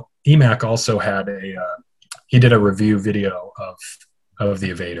EMAC also had he did a review video of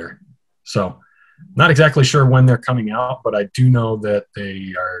the Evader. So not exactly sure when they're coming out, but I do know that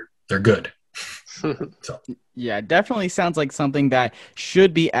they're good. So. Yeah, definitely sounds like something that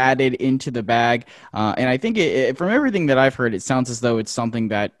should be added into the bag. And I think from everything that I've heard, it sounds as though it's something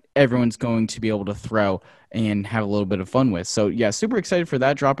that everyone's going to be able to throw and have a little bit of fun with. So yeah, super excited for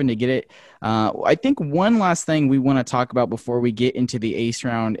that, dropping to get it. I think one last thing we want to talk about before we get into the ace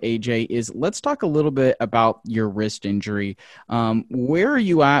round, AJ, is let's talk a little bit about your wrist injury. Where are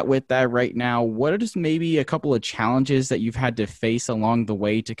you at with that right now? What are just maybe a couple of challenges that you've had to face along the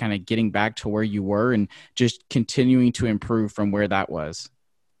way to kind of getting back to where you were and just continuing to improve from where that was?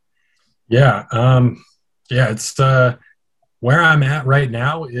 Yeah. It's where I'm at right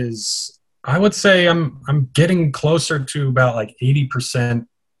now is, I would say I'm getting closer to about like 80%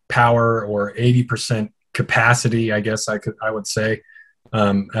 power or 80% capacity, I guess I would say,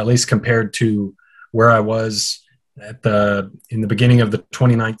 at least compared to where I was in the beginning of the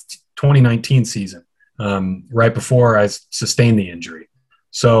 2019 season, right before I sustained the injury.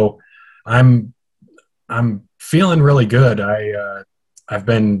 So I'm feeling really good. I've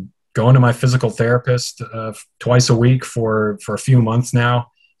been going to my physical therapist twice a week for a few months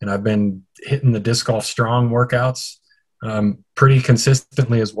now, and I've been hitting the disc golf strong workouts pretty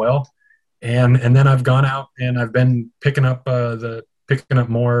consistently as well. And then I've gone out and I've been picking up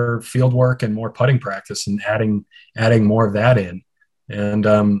more field work and more putting practice and adding more of that in,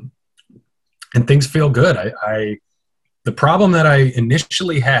 and things feel good. The problem that I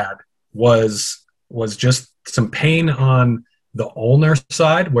initially had was just some pain on the ulnar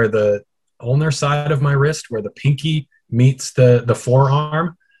side, where the ulnar side of my wrist, where the pinky meets the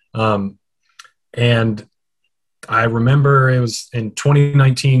forearm. And I remember it was in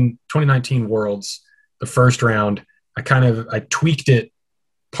 2019 Worlds, the first round, I tweaked it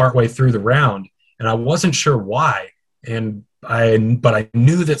partway through the round, and I wasn't sure why. But I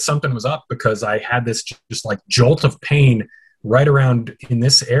knew that something was up because I had this just like jolt of pain right around in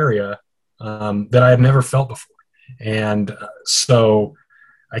this area that I had never felt before. And so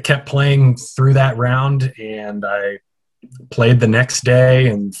I kept playing through that round, and I played the next day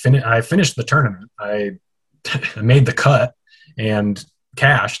and I finished the tournament. I made the cut and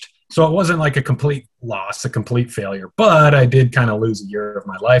cashed. So it wasn't like a complete loss, a complete failure, but I did kind of lose a year of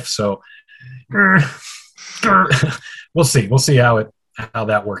my life. So we'll see. We'll see how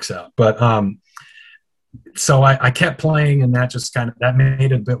that works out. But so I kept playing, and that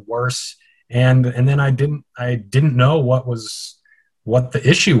made it a bit worse. And then I didn't know what the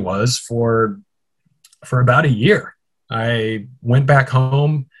issue was for about a year. I went back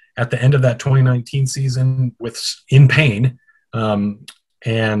home at the end of that 2019 season in pain,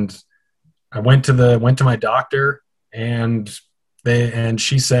 and I went to my doctor, and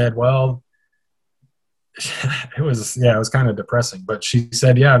she said, well, it was kind of depressing, but she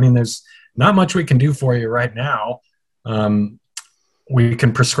said, yeah, I mean, there's not much we can do for you right now. We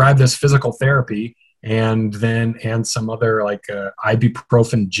can prescribe this physical therapy and some other like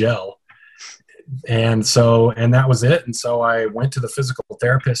ibuprofen gel. And that was it. And so I went to the physical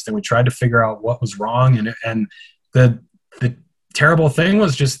therapist, and we tried to figure out what was wrong. And the terrible thing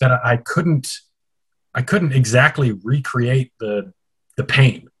was just that I couldn't exactly recreate the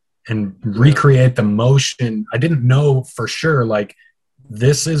pain and recreate the motion. I didn't know for sure, like,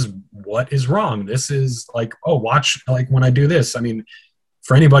 this is what is wrong. This is like, oh, watch, like when I do this. I mean,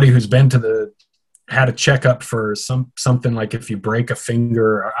 for anybody who's had a checkup for something, like if you break a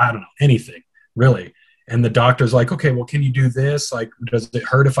finger or I don't know, anything really. And the doctor's like, okay, well, can you do this? Like, does it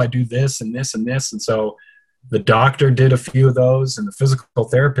hurt if I do this and this and this? And so the doctor did a few of those, and the physical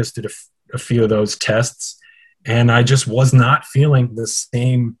therapist did a few of those tests. And I just was not feeling the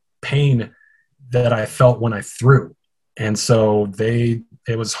same pain that I felt when I threw. And so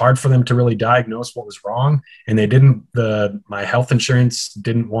it was hard for them to really diagnose what was wrong. And my health insurance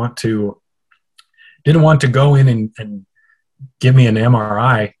didn't want to go in and give me an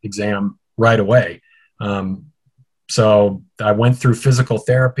MRI exam right away. So I went through physical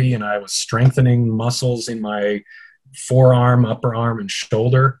therapy, and I was strengthening muscles in my forearm, upper arm, and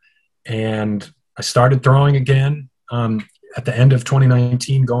shoulder. And I started throwing again at the end of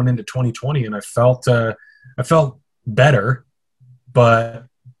 2019, going into 2020, and I felt better, but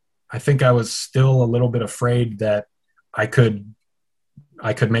I think I was still a little bit afraid that I could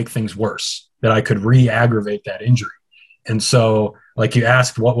make things worse, that I could re-aggravate that injury. And so, like you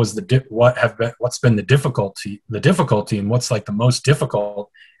asked, what's been the difficulty and what's like the most difficult,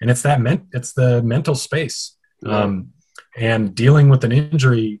 and it's the mental space. And dealing with an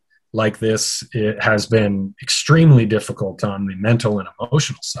injury like this, it has been extremely difficult on the mental and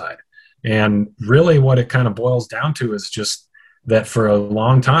emotional side. And really what it kind of boils down to is just that for a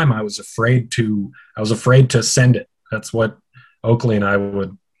long time, I was afraid to send it. That's what Oakley and I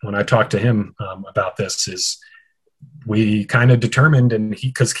when I talked to him about this, is we kind of determined, and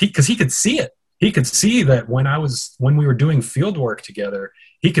because he could see it. He could see that when we were doing field work together,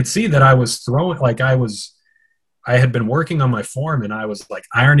 he could see that I was throwing, like I had been working on my form, and I was like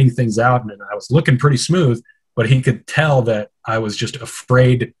ironing things out, and I was looking pretty smooth, but he could tell that I was just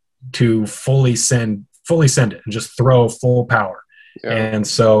afraid to fully send it and just throw full power. Yeah.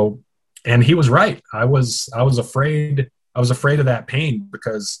 And he was right. I was afraid of that pain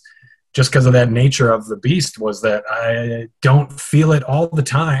because of that nature of the beast, was that I don't feel it all the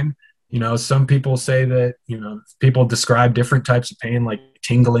time. You know, some people say that, people describe different types of pain, like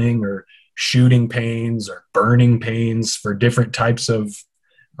tingling or shooting pains or burning pains for different types of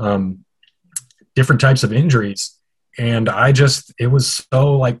injuries. And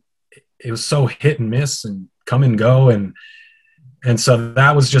it was so hit and miss. And come and go. And so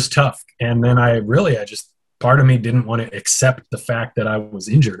that was just tough. And then I just, part of me didn't want to accept the fact that I was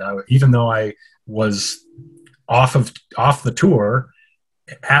injured. Even though I was off the tour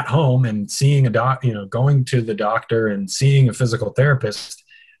at home and seeing going to the doctor and seeing a physical therapist,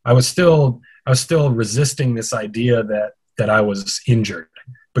 I was still resisting this idea that I was injured,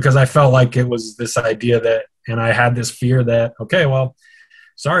 because I felt like it was this idea and I had this fear that, okay, well,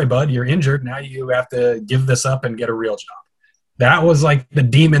 sorry, bud, you're injured. Now you have to give this up and get a real job. That was like the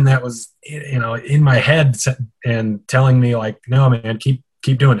demon that was, in my head and telling me like, no, man, keep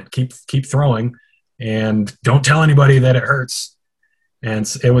doing it. Keep throwing, and don't tell anybody that it hurts. And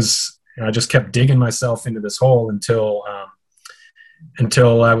I just kept digging myself into this hole until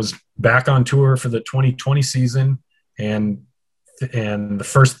I was back on tour for the 2020 season. And the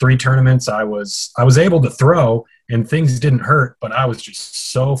first 3 tournaments I was able to throw and things didn't hurt, but I was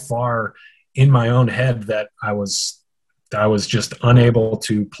just so far in my own head that I was just unable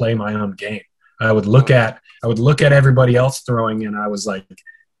to play my own game. I would look at everybody else throwing, and I was like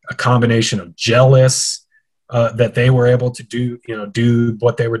a combination of jealous that they were able to do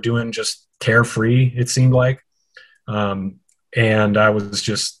what they were doing just carefree, it seemed like. And I was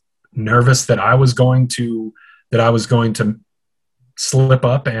just nervous that I was going to slip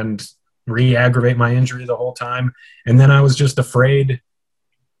up and re-aggravate my injury the whole time. And then I was just afraid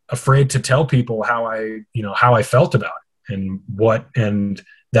to tell people how I felt about it and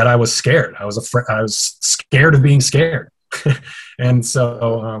that I was scared. I was scared of being scared. And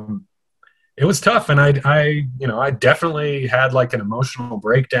so it was tough. And I definitely had like an emotional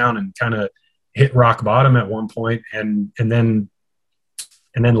breakdown and kind of hit rock bottom at one point, and then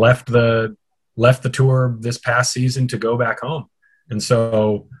left the tour this past season to go back home. And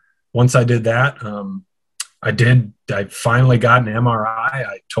so once I did that, I finally got an MRI.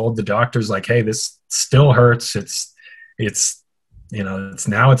 I told the doctors like, hey, this still hurts. It's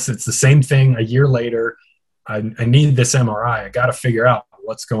the same thing a year later. I need this MRI. I got to figure out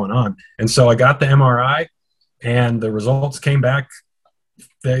what's going on. And so I got the MRI, and the results came back.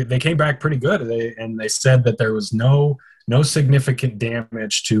 They came back pretty good. They said that there was no significant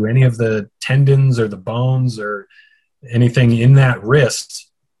damage to any of the tendons or the bones or anything in that wrist.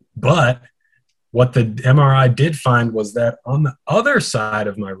 But what the MRI did find was that on the other side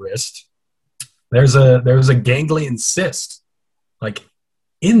of my wrist, there's a ganglion cyst, like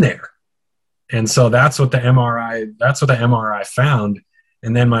in there. And so that's what the MRI found.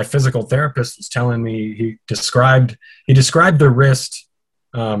 And then my physical therapist was telling me, he described the wrist,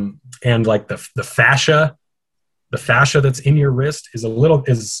 and like the fascia that's in your wrist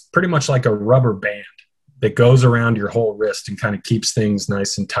is pretty much like a rubber band that goes around your whole wrist and kind of keeps things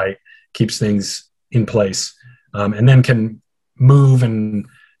nice and tight, keeps things in place, and then can move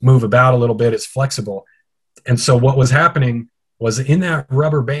about a little bit. It's flexible. And so what was happening was in that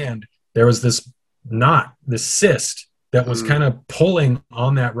rubber band, there was this cyst that was kind of pulling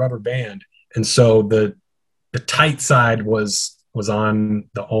on that rubber band. And so the tight side was on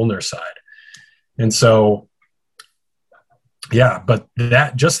the ulnar side. And so, yeah, but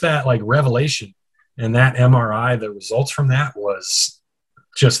that like revelation and that MRI, the results from that was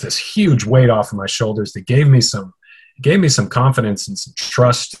just this huge weight off of my shoulders that gave me some confidence and some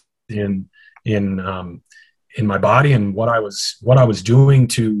trust in my body and what I was doing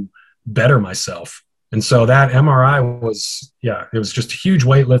to better myself. And so that MRI it was just a huge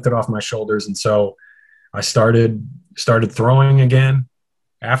weight lifted off my shoulders. And so I started throwing again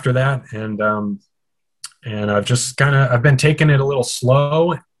after that. And I've been taking it a little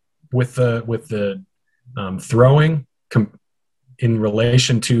slow with the throwing in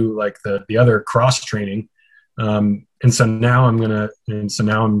relation to like the other cross training. And so now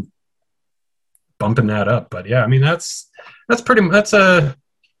I'm bumping that up. But yeah, I mean, that's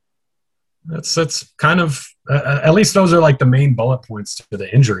kind of, at least those are like the main bullet points to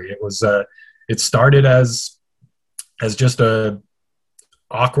the injury. It started as just a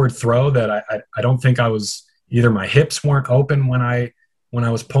awkward throw that I don't think either my hips weren't open when I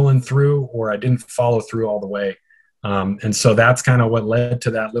was pulling through, or I didn't follow through all the way. And so that's kind of what led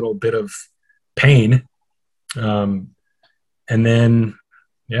to that little bit of pain. And then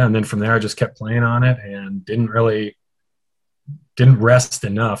from there I just kept playing on it and didn't rest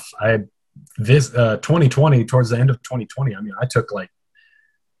enough. 2020, towards the end of 2020, I mean, I took like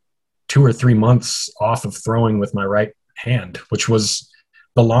 2 or 3 months off of throwing with my right hand, which was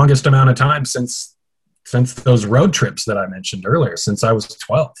the longest amount of time since those road trips that I mentioned earlier, since I was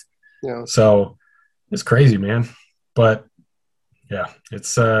 12. Yeah. So it's crazy, man. But yeah,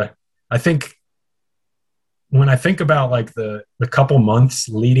 it's, I think when I think about like the couple months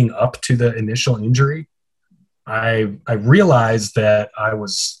leading up to the initial injury, I realized that I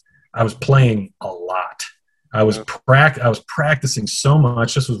was playing a lot. I was practicing so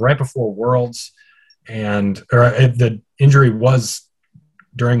much. This was right before Worlds, the injury was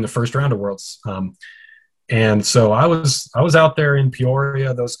during the first round of Worlds. And so I was out there in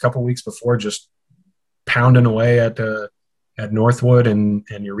Peoria those couple weeks before, just pounding away at Northwood and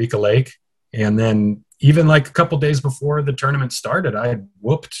Eureka Lake. And then even like a couple days before the tournament started, I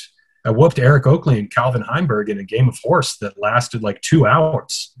whooped Eric Oakley and Calvin Heimberg in a game of horse that lasted like 2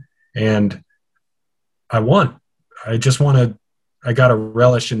 hours. And I won. I got to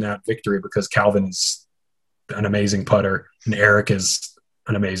relish in that victory because Calvin is an amazing putter and Eric is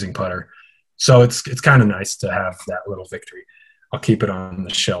an amazing putter. So it's kind of nice to have that little victory. I'll keep it on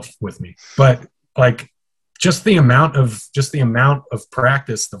the shelf with me. But like just the amount of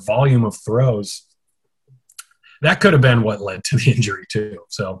practice, the volume of throws, that could have been what led to the injury too.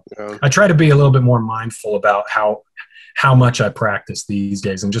 So yeah. I try to be a little bit more mindful about how much I practice these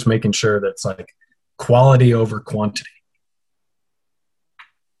days and just making sure that it's like quality over quantity.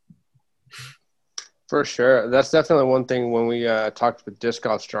 For sure. That's definitely one thing when we talked with Disc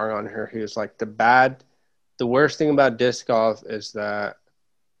Golf Strong on here. He was like, the worst thing about disc golf is that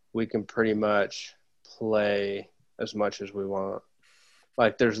we can pretty much play as much as we want.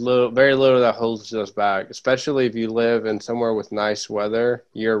 Like there's very little that holds us back, especially if you live in somewhere with nice weather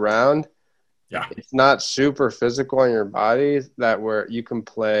year round. Yeah. It's not super physical on your body where you can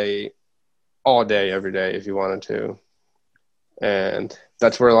play all day, every day if you wanted to. And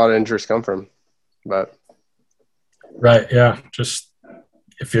that's where a lot of injuries come from. But right, yeah. Just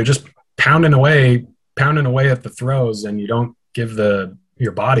if you're just pounding away at the throws and you don't give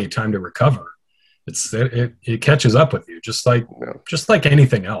your body time to recover, it catches up with you. Just like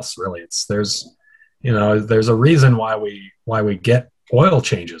anything else, really. There's a reason why we get oil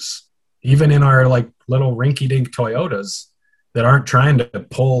changes, even in our like little rinky-dink Toyotas that aren't trying to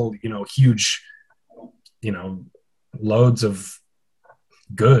pull huge loads of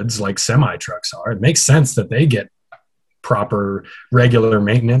goods like semi trucks are. It makes sense that they get proper regular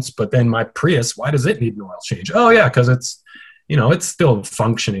maintenance, but then my Prius, why does it need an oil change? Oh yeah, because it's still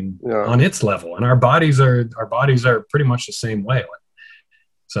functioning on its level, and our bodies are pretty much the same way.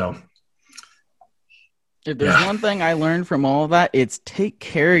 So if there's one thing I learned from all of that, it's take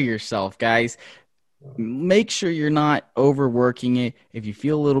care of yourself, guys. Make sure you're not overworking it. If you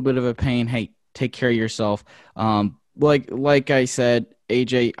feel a little bit of a pain, hey, take care of yourself. Like I said,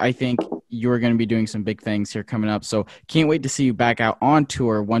 AJ, I think you're going to be doing some big things here coming up. So can't wait to see you back out on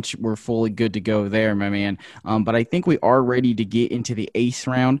tour once we're fully good to go there, my man. But I think we are ready to get into the ace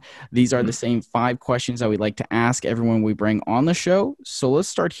round. These are the same 5 questions that we like to ask everyone we bring on the show. So let's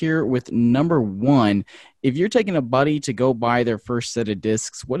start here with number 1. If you're taking a buddy to go buy their first set of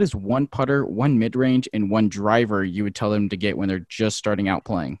discs, what is one putter, one mid-range, and one driver you would tell them to get when they're just starting out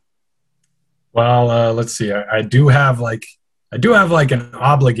playing? Well, let's see. I do have like an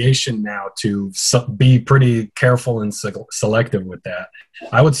obligation now to be pretty careful and selective with that.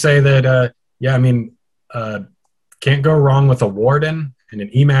 I would say that, can't go wrong with a Warden and an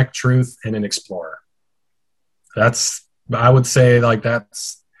EMAC Truth and an Explorer. I would say like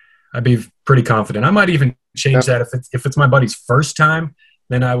I'd be pretty confident. I might even change that if it's my buddy's first time,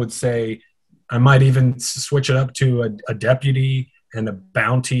 then I would say I might even switch it up to a Deputy and a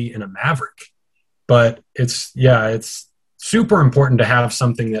Bounty and a Maverick. But it's super important to have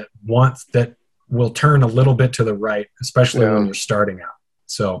something that will turn a little bit to the right, especially when you're starting out.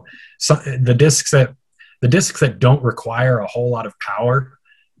 So the discs that don't require a whole lot of power,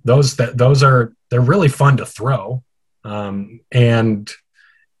 they're really fun to throw. And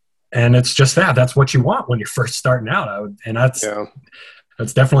it's just that's what you want when you're first starting out. That's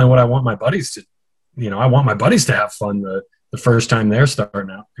definitely what I want my buddies to, I want my buddies to have fun the first time they're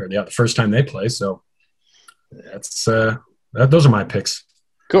starting out, or the first time they play. So that's those are my picks.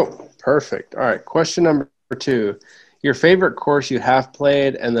 Cool. Perfect. All right. Question number 2, your favorite course you have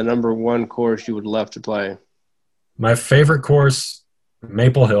played and the number 1 course you would love to play. My favorite course,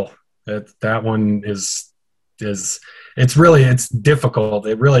 Maple Hill. That one is it's difficult.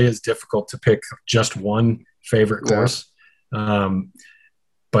 It really is difficult to pick just one favorite course.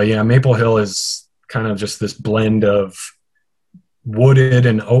 But yeah, Maple Hill is kind of just this blend of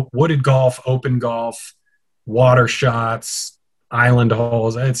wooded golf, open golf, water shots, island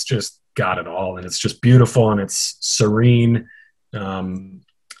holes. It's just got it all, and it's just beautiful and it's serene.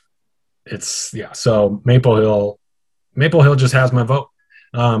 So Maple Hill just has my vote.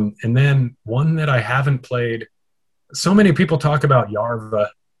 And then one that I haven't played, so many people talk about Yarva,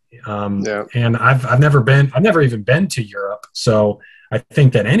 and I've never even been to Europe, so I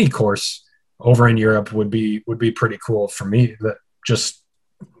think that any course over in Europe would be pretty cool for me. That just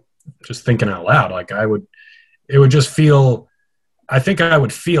thinking out loud, like it would just feel, I think I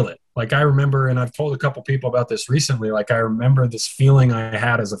would feel it. Like I remember, and I've told a couple people about this recently, like I remember this feeling I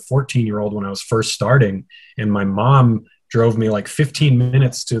had as a 14-year-old when I was first starting, and my mom drove me like 15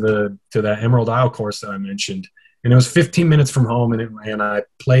 minutes to that Emerald Isle course that I mentioned. And it was 15 minutes from home, and I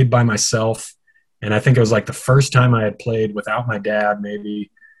played by myself. And I think it was like the first time I had played without my dad, maybe.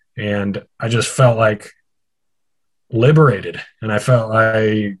 And I just felt like liberated. And I felt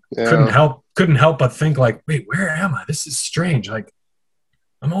I couldn't help but think like, wait, where am I? This is strange. Like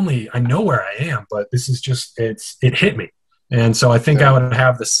I know where I am, but this is just, it hit me. And so I think I would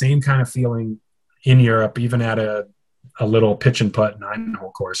have the same kind of feeling in Europe, even at a little pitch and putt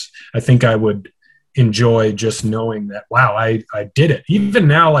 9-hole course. I think I would enjoy just knowing that, wow, I did it. Even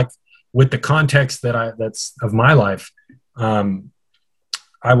now, like with the context that's of my life, I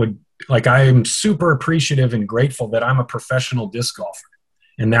am super appreciative and grateful that I'm a professional disc golfer,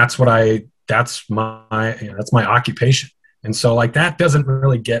 and that's my occupation. And so like that doesn't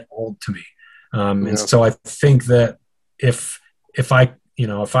really get old to me. And so I think that if I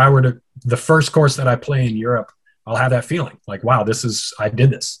were to, the first course that I play in Europe, I'll have that feeling like, wow, I did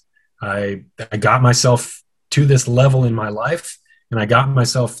this. I got myself to this level in my life, and I got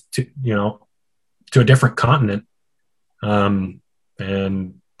myself to a different continent,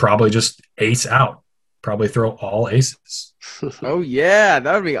 and probably just ace out, probably throw all aces. Oh yeah,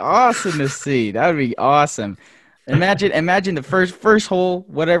 that would be awesome to see. That would be awesome. Imagine the first hole,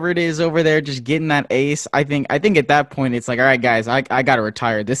 whatever it is over there, just getting that ace. I think at that point it's like, all right, guys, I got to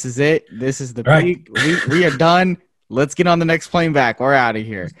retire. This is it. This is the peak. We are done. Let's get on the next plane back. We're out of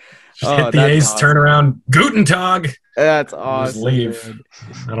here. Just hit the ace, awesome. Turn around, Guten Tag. That's awesome. Just leave. Man.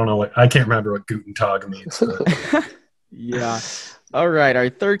 I don't know I can't remember what Guten Tag means. Yeah. All right. Our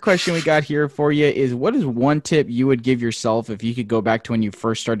third question we got here for you is, what is one tip you would give yourself if you could go back to when you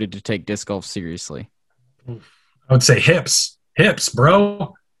first started to take disc golf seriously? I would say hips,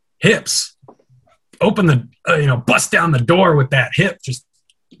 bro, hips. Open the, bust down the door with that hip. Just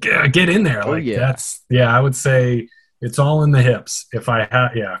get in there. I would say it's all in the hips. If I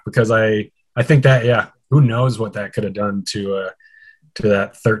had, because I think that, who knows what that could have done to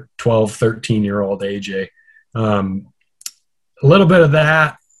that 12, 13-year-old AJ. A little bit of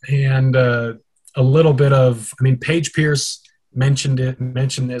that, and a little bit of, Paige Pierce mentioned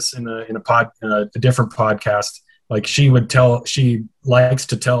this in a different podcast. Like she likes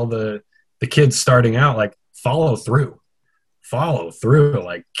to tell the kids starting out, like, follow through,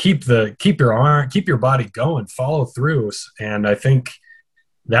 like keep your body going, follow through. And I think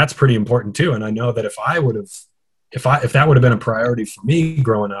that's pretty important too. And I know that if that would have been a priority for me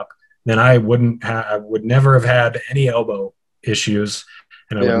growing up, then I would never have had any elbow issues,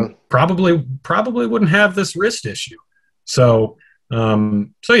 and I probably wouldn't have this wrist issue. So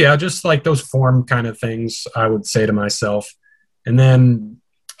just like those form kind of things I would say to myself. And then,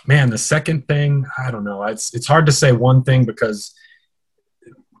 man, the second thing, I don't know. It's hard to say one thing, because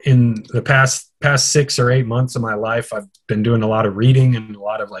in the past 6 or 8 months of my life, I've been doing a lot of reading and a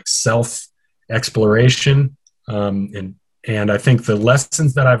lot of like self exploration. And I think the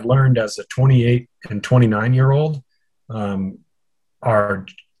lessons that I've learned as a 28 and 29-year-old are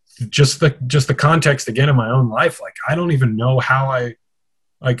just the context again of my own life. Like, I don't even know how I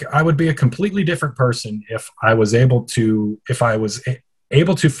would be a completely different person if I was able to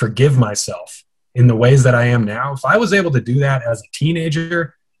forgive myself in the ways that I am now. If I was able to do that as a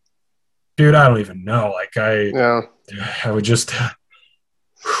teenager, dude, I don't even know. Like I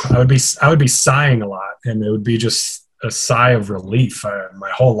would be sighing a lot, and it would be just a sigh of relief. My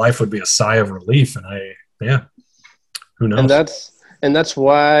whole life would be a sigh of relief. And who knows? And that's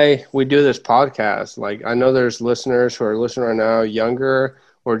why we do this podcast. Like, I know there's listeners who are listening right now, younger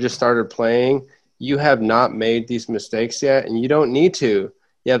or just started playing. You have not made these mistakes yet, and you don't need to.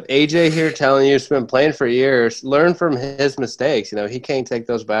 You have AJ here telling you he's been playing for years. Learn from his mistakes. He can't take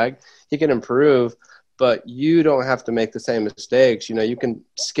those back. He can improve, but you don't have to make the same mistakes. You can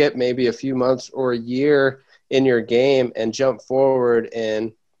skip maybe a few months or a year in your game and jump forward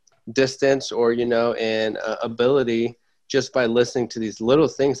in distance or, in ability, just by listening to these little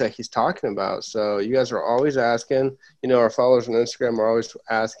things that he's talking about. So you guys are always asking, our followers on Instagram are always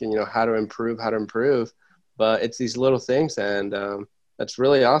asking, how to improve, but it's these little things. And that's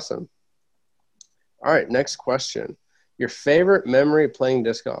really awesome. All right. Next question. Your favorite memory playing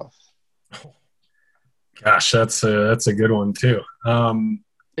disc golf? Gosh, that's a good one too.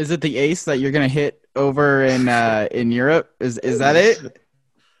 Is it the ace that you're going to hit over in Europe? Is that it?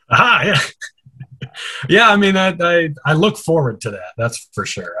 Aha, yeah. Yeah, I mean, I look forward to that. That's for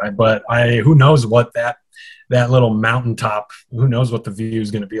sure. But who knows what that little mountaintop? Who knows what the view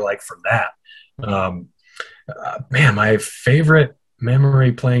is going to be like from that? Um, Man, my favorite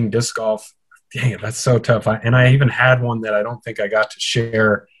memory playing disc golf. Dang it, that's so tough. I even had one that I don't think I got to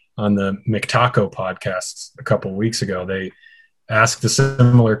share on the McTaco podcast a couple of weeks ago. They asked a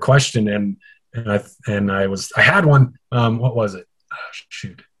similar question, I had one. What was it? Oh,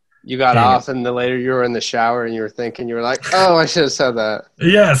 shoot. You got off, and then later you were in the shower, and you were thinking, you were like, "Oh, I should have said that."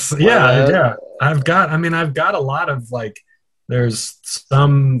 Yes, yeah. I've got a lot of like. There's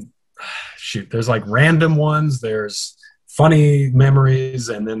some. Shoot, there's like random ones. There's funny memories,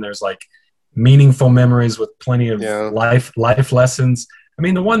 and then there's like meaningful memories with plenty of life lessons. I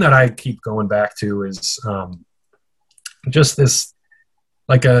mean, the one that I keep going back to is just this,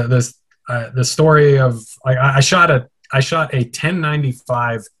 like the story of I shot a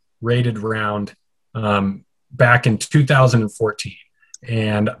 1095 rated round back in 2014,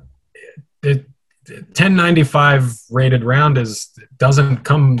 and it 1095 rated round doesn't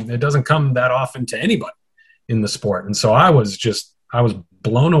come that often to anybody in the sport. And so I was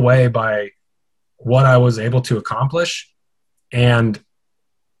blown away by what I was able to accomplish. And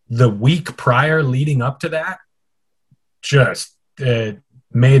the week prior leading up to that just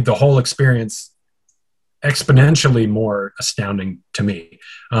made the whole experience exponentially more astounding to me.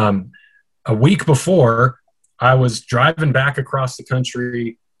 A week before, I was driving back across the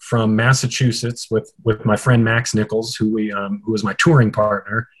country from Massachusetts with my friend Max Nichols, who was my touring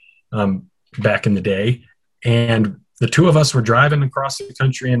partner back in the day, and the two of us were driving across the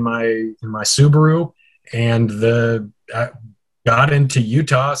country in my Subaru, and got into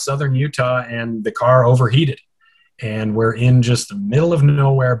Utah, southern Utah, and the car overheated, and we're in just the middle of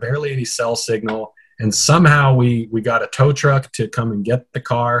nowhere, barely any cell signal, and somehow we got a tow truck to come and get the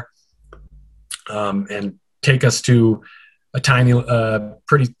car and take us to a tiny,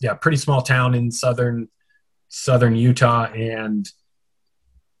 pretty small town in southern Utah. And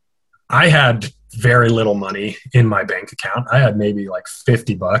I had very little money in my bank account. I had maybe like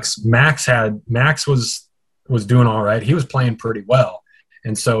 $50. Max was doing all right. He was playing pretty well.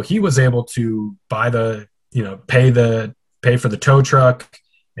 And so he was able to pay for the tow truck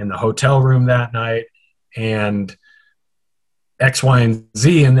and the hotel room that night and X, Y, and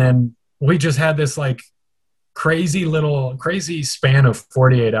Z. And then we just had this like crazy span of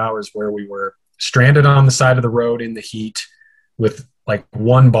 48 hours where we were stranded on the side of the road in the heat with like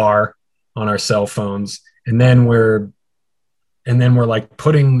one bar on our cell phones. And then we're like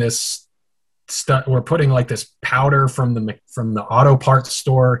putting this stuff, we're putting like this powder from the auto parts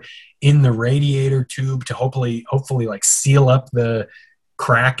store in the radiator tube to hopefully like seal up the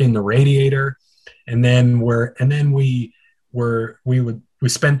crack in the radiator. And then we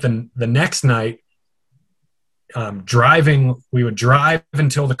spent the next night driving. We would drive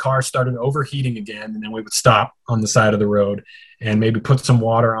until the car started overheating again, and then we would stop on the side of the road and maybe put some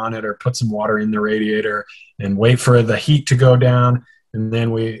water on it or put some water in the radiator and wait for the heat to go down. And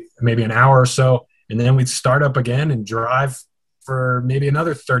then maybe an hour or so, and then we'd start up again and drive for maybe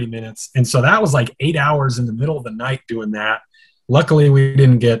another 30 minutes. And so that was like 8 hours in the middle of the night doing that. Luckily we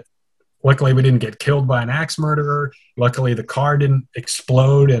didn't get killed by an axe murderer. Luckily the car didn't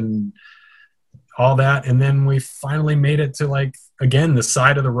explode and all that. And then we finally made it to like, again, the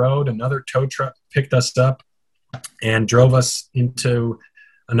side of the road. Another tow truck picked us up and drove us into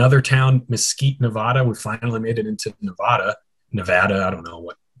another town, Mesquite, Nevada. We finally made it into Nevada. I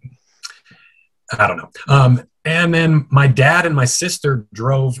don't know. And then my dad and my sister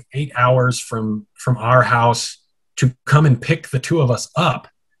drove 8 hours from our house to come and pick the two of us up.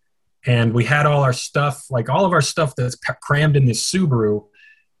 And we had all our stuff, like all of our stuff that's crammed in this Subaru.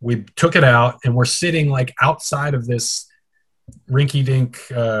 We took it out and we're sitting like outside of this rinky-dink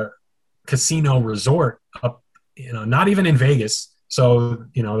casino resort up, not even in Vegas. So,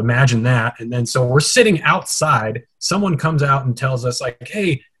 imagine that. And then, so we're sitting outside. Someone comes out and tells us like,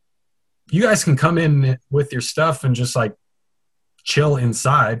 hey, you guys can come in with your stuff and just like chill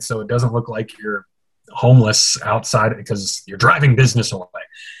inside. So it doesn't look like you're homeless outside because you're driving business away.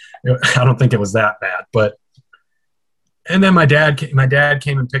 I don't think it was that bad, and then my dad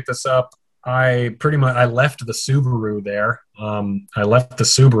came and picked us up. I left the Subaru there. I left the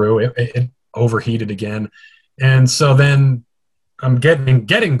Subaru. It overheated again. And so then I'm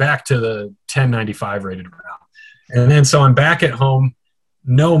getting back to the 1095 rated round. And then so I'm back at home,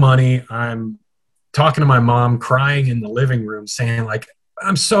 no money. I'm talking to my mom, crying in the living room, saying like,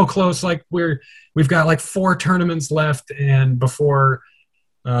 I'm so close. Like we've got like 4 tournaments left, and before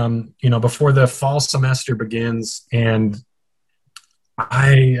the fall semester begins, and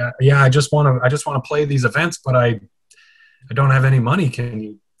I just want to play these events, but I don't have any money.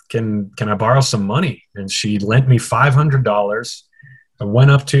 Can I borrow some money? And she lent me $500. I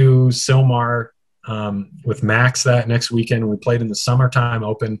went up to Sylmar with Max that next weekend. We played in the Summertime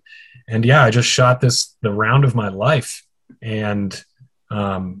Open, and I just shot the round of my life, and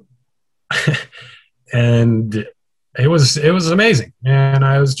and it was amazing. And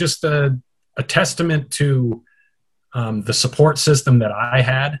I was just a testament to the support system that I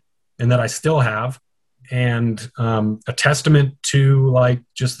had and that I still have, and a testament to like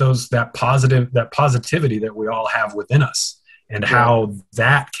just that positivity that we all have within us, and how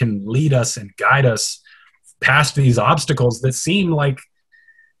that can lead us and guide us past these obstacles that seem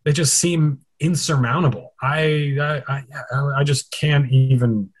insurmountable. I just can't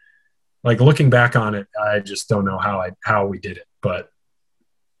even, like, looking back on it, I just don't know how we did it, but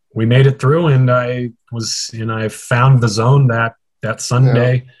we made it through, and I found the zone that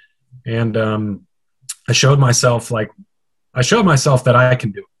Sunday, and I showed myself that I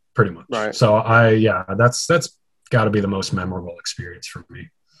can do it pretty much. Right. So that's got to be the most memorable experience for me.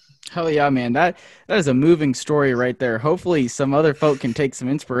 Hell yeah, man. That is a moving story right there. Hopefully some other folk can take some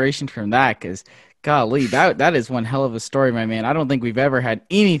inspiration from that, because golly, that is one hell of a story, my man. I don't think we've ever had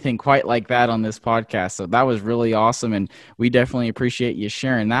anything quite like that on this podcast. So that was really awesome, and we definitely appreciate you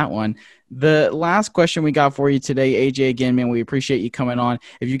sharing that one. The last question we got for you today, AJ, again, man, we appreciate you coming on.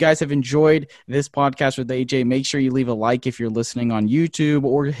 If you guys have enjoyed this podcast with AJ, make sure you leave a like if you're listening on YouTube,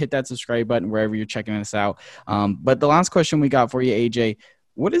 or hit that subscribe button wherever you're checking us out. But the last question we got for you, AJ,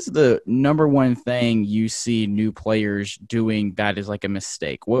 what is the number one thing you see new players doing that is like a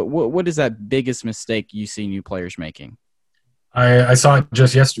mistake? What is that biggest mistake you see new players making? I saw it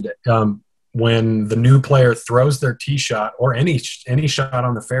just yesterday. When the new player throws their tee shot or any shot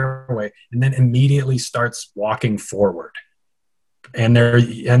on the fairway and then immediately starts walking forward, and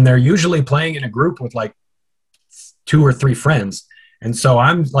they're usually playing in a group with like 2 or 3 friends, and so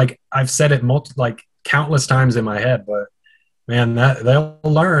I'm like, I've said it countless times in my head, but man, that they'll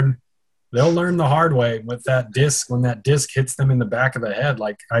learn the hard way with that disc. When that disc hits them in the back of the head,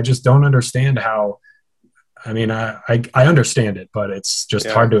 like, I just don't understand how. I mean, I understand it, but it's just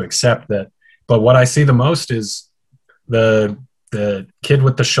hard to accept that. But what I see the most is the kid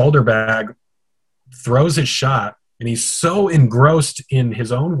with the shoulder bag throws his shot, and he's so engrossed in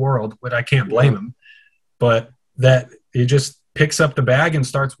his own world, but I can't blame him, but that he just picks up the bag and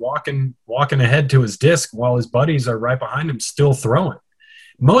starts walking ahead to his disc while his buddies are right behind him still throwing.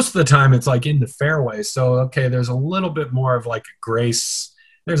 Most of the time it's like in the fairway. So, okay, there's a little bit more of like grace.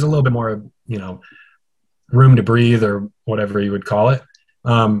 There's a little bit more, room to breathe, or whatever you would call it.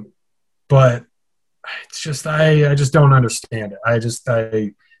 But it's just, I just don't understand it.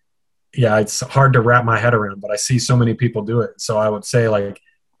 It's hard to wrap my head around, but I see so many people do it. So I would say, like,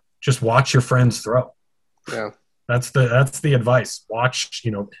 just watch your friends throw. Yeah. That's the advice. Watch,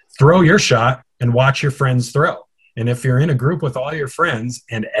 throw your shot and watch your friends throw. And if you're in a group with all your friends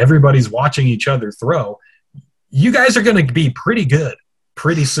and everybody's watching each other throw, you guys are going to be pretty good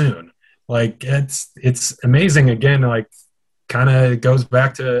pretty soon. Like, it's amazing. Again, like, kind of goes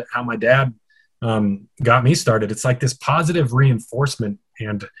back to how my dad got me started. It's like this positive reinforcement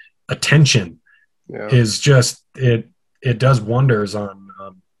and attention is just, it does wonders on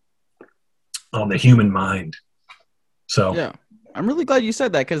the human mind. So yeah, I'm really glad you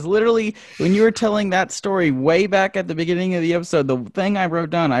said that, because literally when you were telling that story way back at the beginning of the episode, the thing I wrote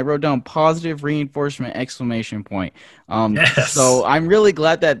down positive reinforcement ! Yes. So I'm really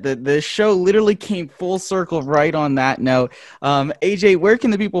glad that the show literally came full circle right on that note. AJ, where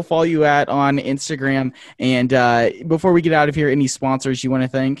can the people follow you at on Instagram? And before we get out of here, any sponsors you want to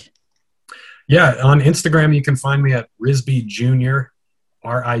thank? Yeah, on Instagram you can find me at Rizbee Jr.,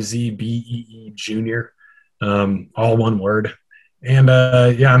 Rizbee Jr., all one word. And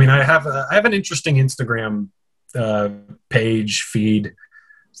I have an interesting Instagram page, feed,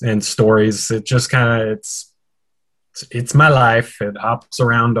 and stories. It just kind of, it's my life. It hops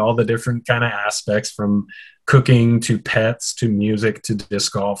around all the different kind of aspects, from cooking to pets to music to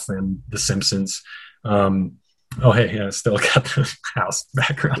disc golf and The Simpsons. I still got the house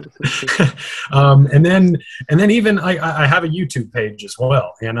background. And then even I have a YouTube page as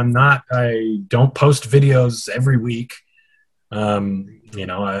well, and I don't post videos every week. But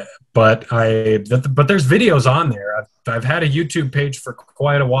there's videos on there. I've had a YouTube page for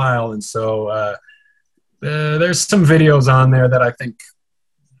quite a while, and so there's some videos on there that I think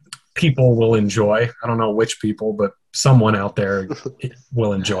people will enjoy. I don't know which people, but someone out there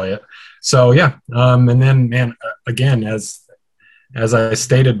will enjoy it. So yeah, and then, man, again, as I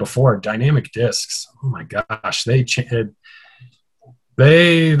stated before, Dynamic Discs. Oh my gosh,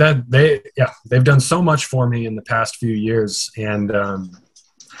 they've done so much for me in the past few years, and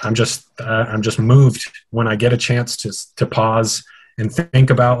I'm just moved when I get a chance to pause and think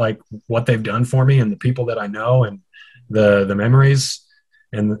about like what they've done for me and the people that I know and the memories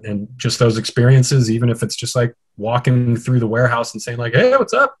and just those experiences, even if it's just like walking through the warehouse and saying like, hey,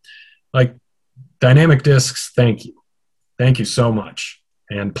 what's up? Like, Dynamic Discs, thank you so much.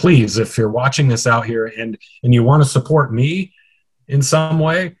 And please, if you're watching this out here and you want to support me in some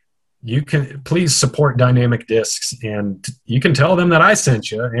way, you can please support Dynamic Discs, and you can tell them that I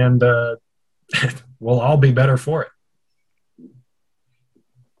sent you, and we'll all be better for it.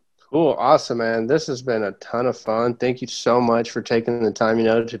 Cool. Awesome, man. This has been a ton of fun. Thank you so much for taking the time,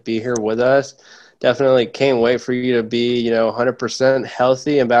 to be here with us. Definitely can't wait for you to be, 100%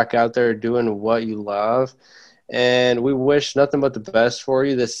 healthy and back out there doing what you love. And we wish nothing but the best for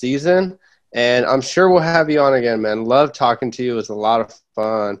you this season. And I'm sure we'll have you on again, man. Love talking to you. It was a lot of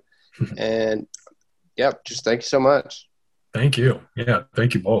fun. And, just thank you so much. Thank you. Yeah,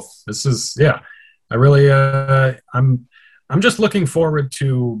 thank you both. This is, I really, I'm just looking forward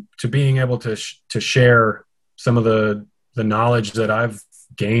to being able to share some of the knowledge that I've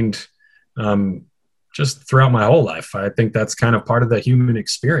gained just throughout my whole life. I think that's kind of part of the human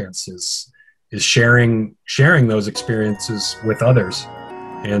experience is sharing those experiences with others.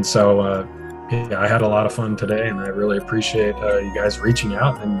 And so, I had a lot of fun today, and I really appreciate you guys reaching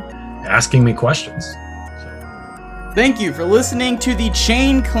out and asking me questions. Thank you for listening to the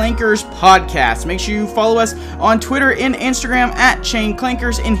Chain Clankers podcast. Make sure you follow us on Twitter and Instagram at Chain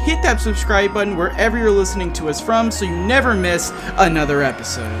Clankers, and hit that subscribe button wherever you're listening to us from so you never miss another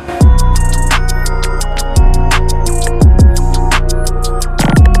episode.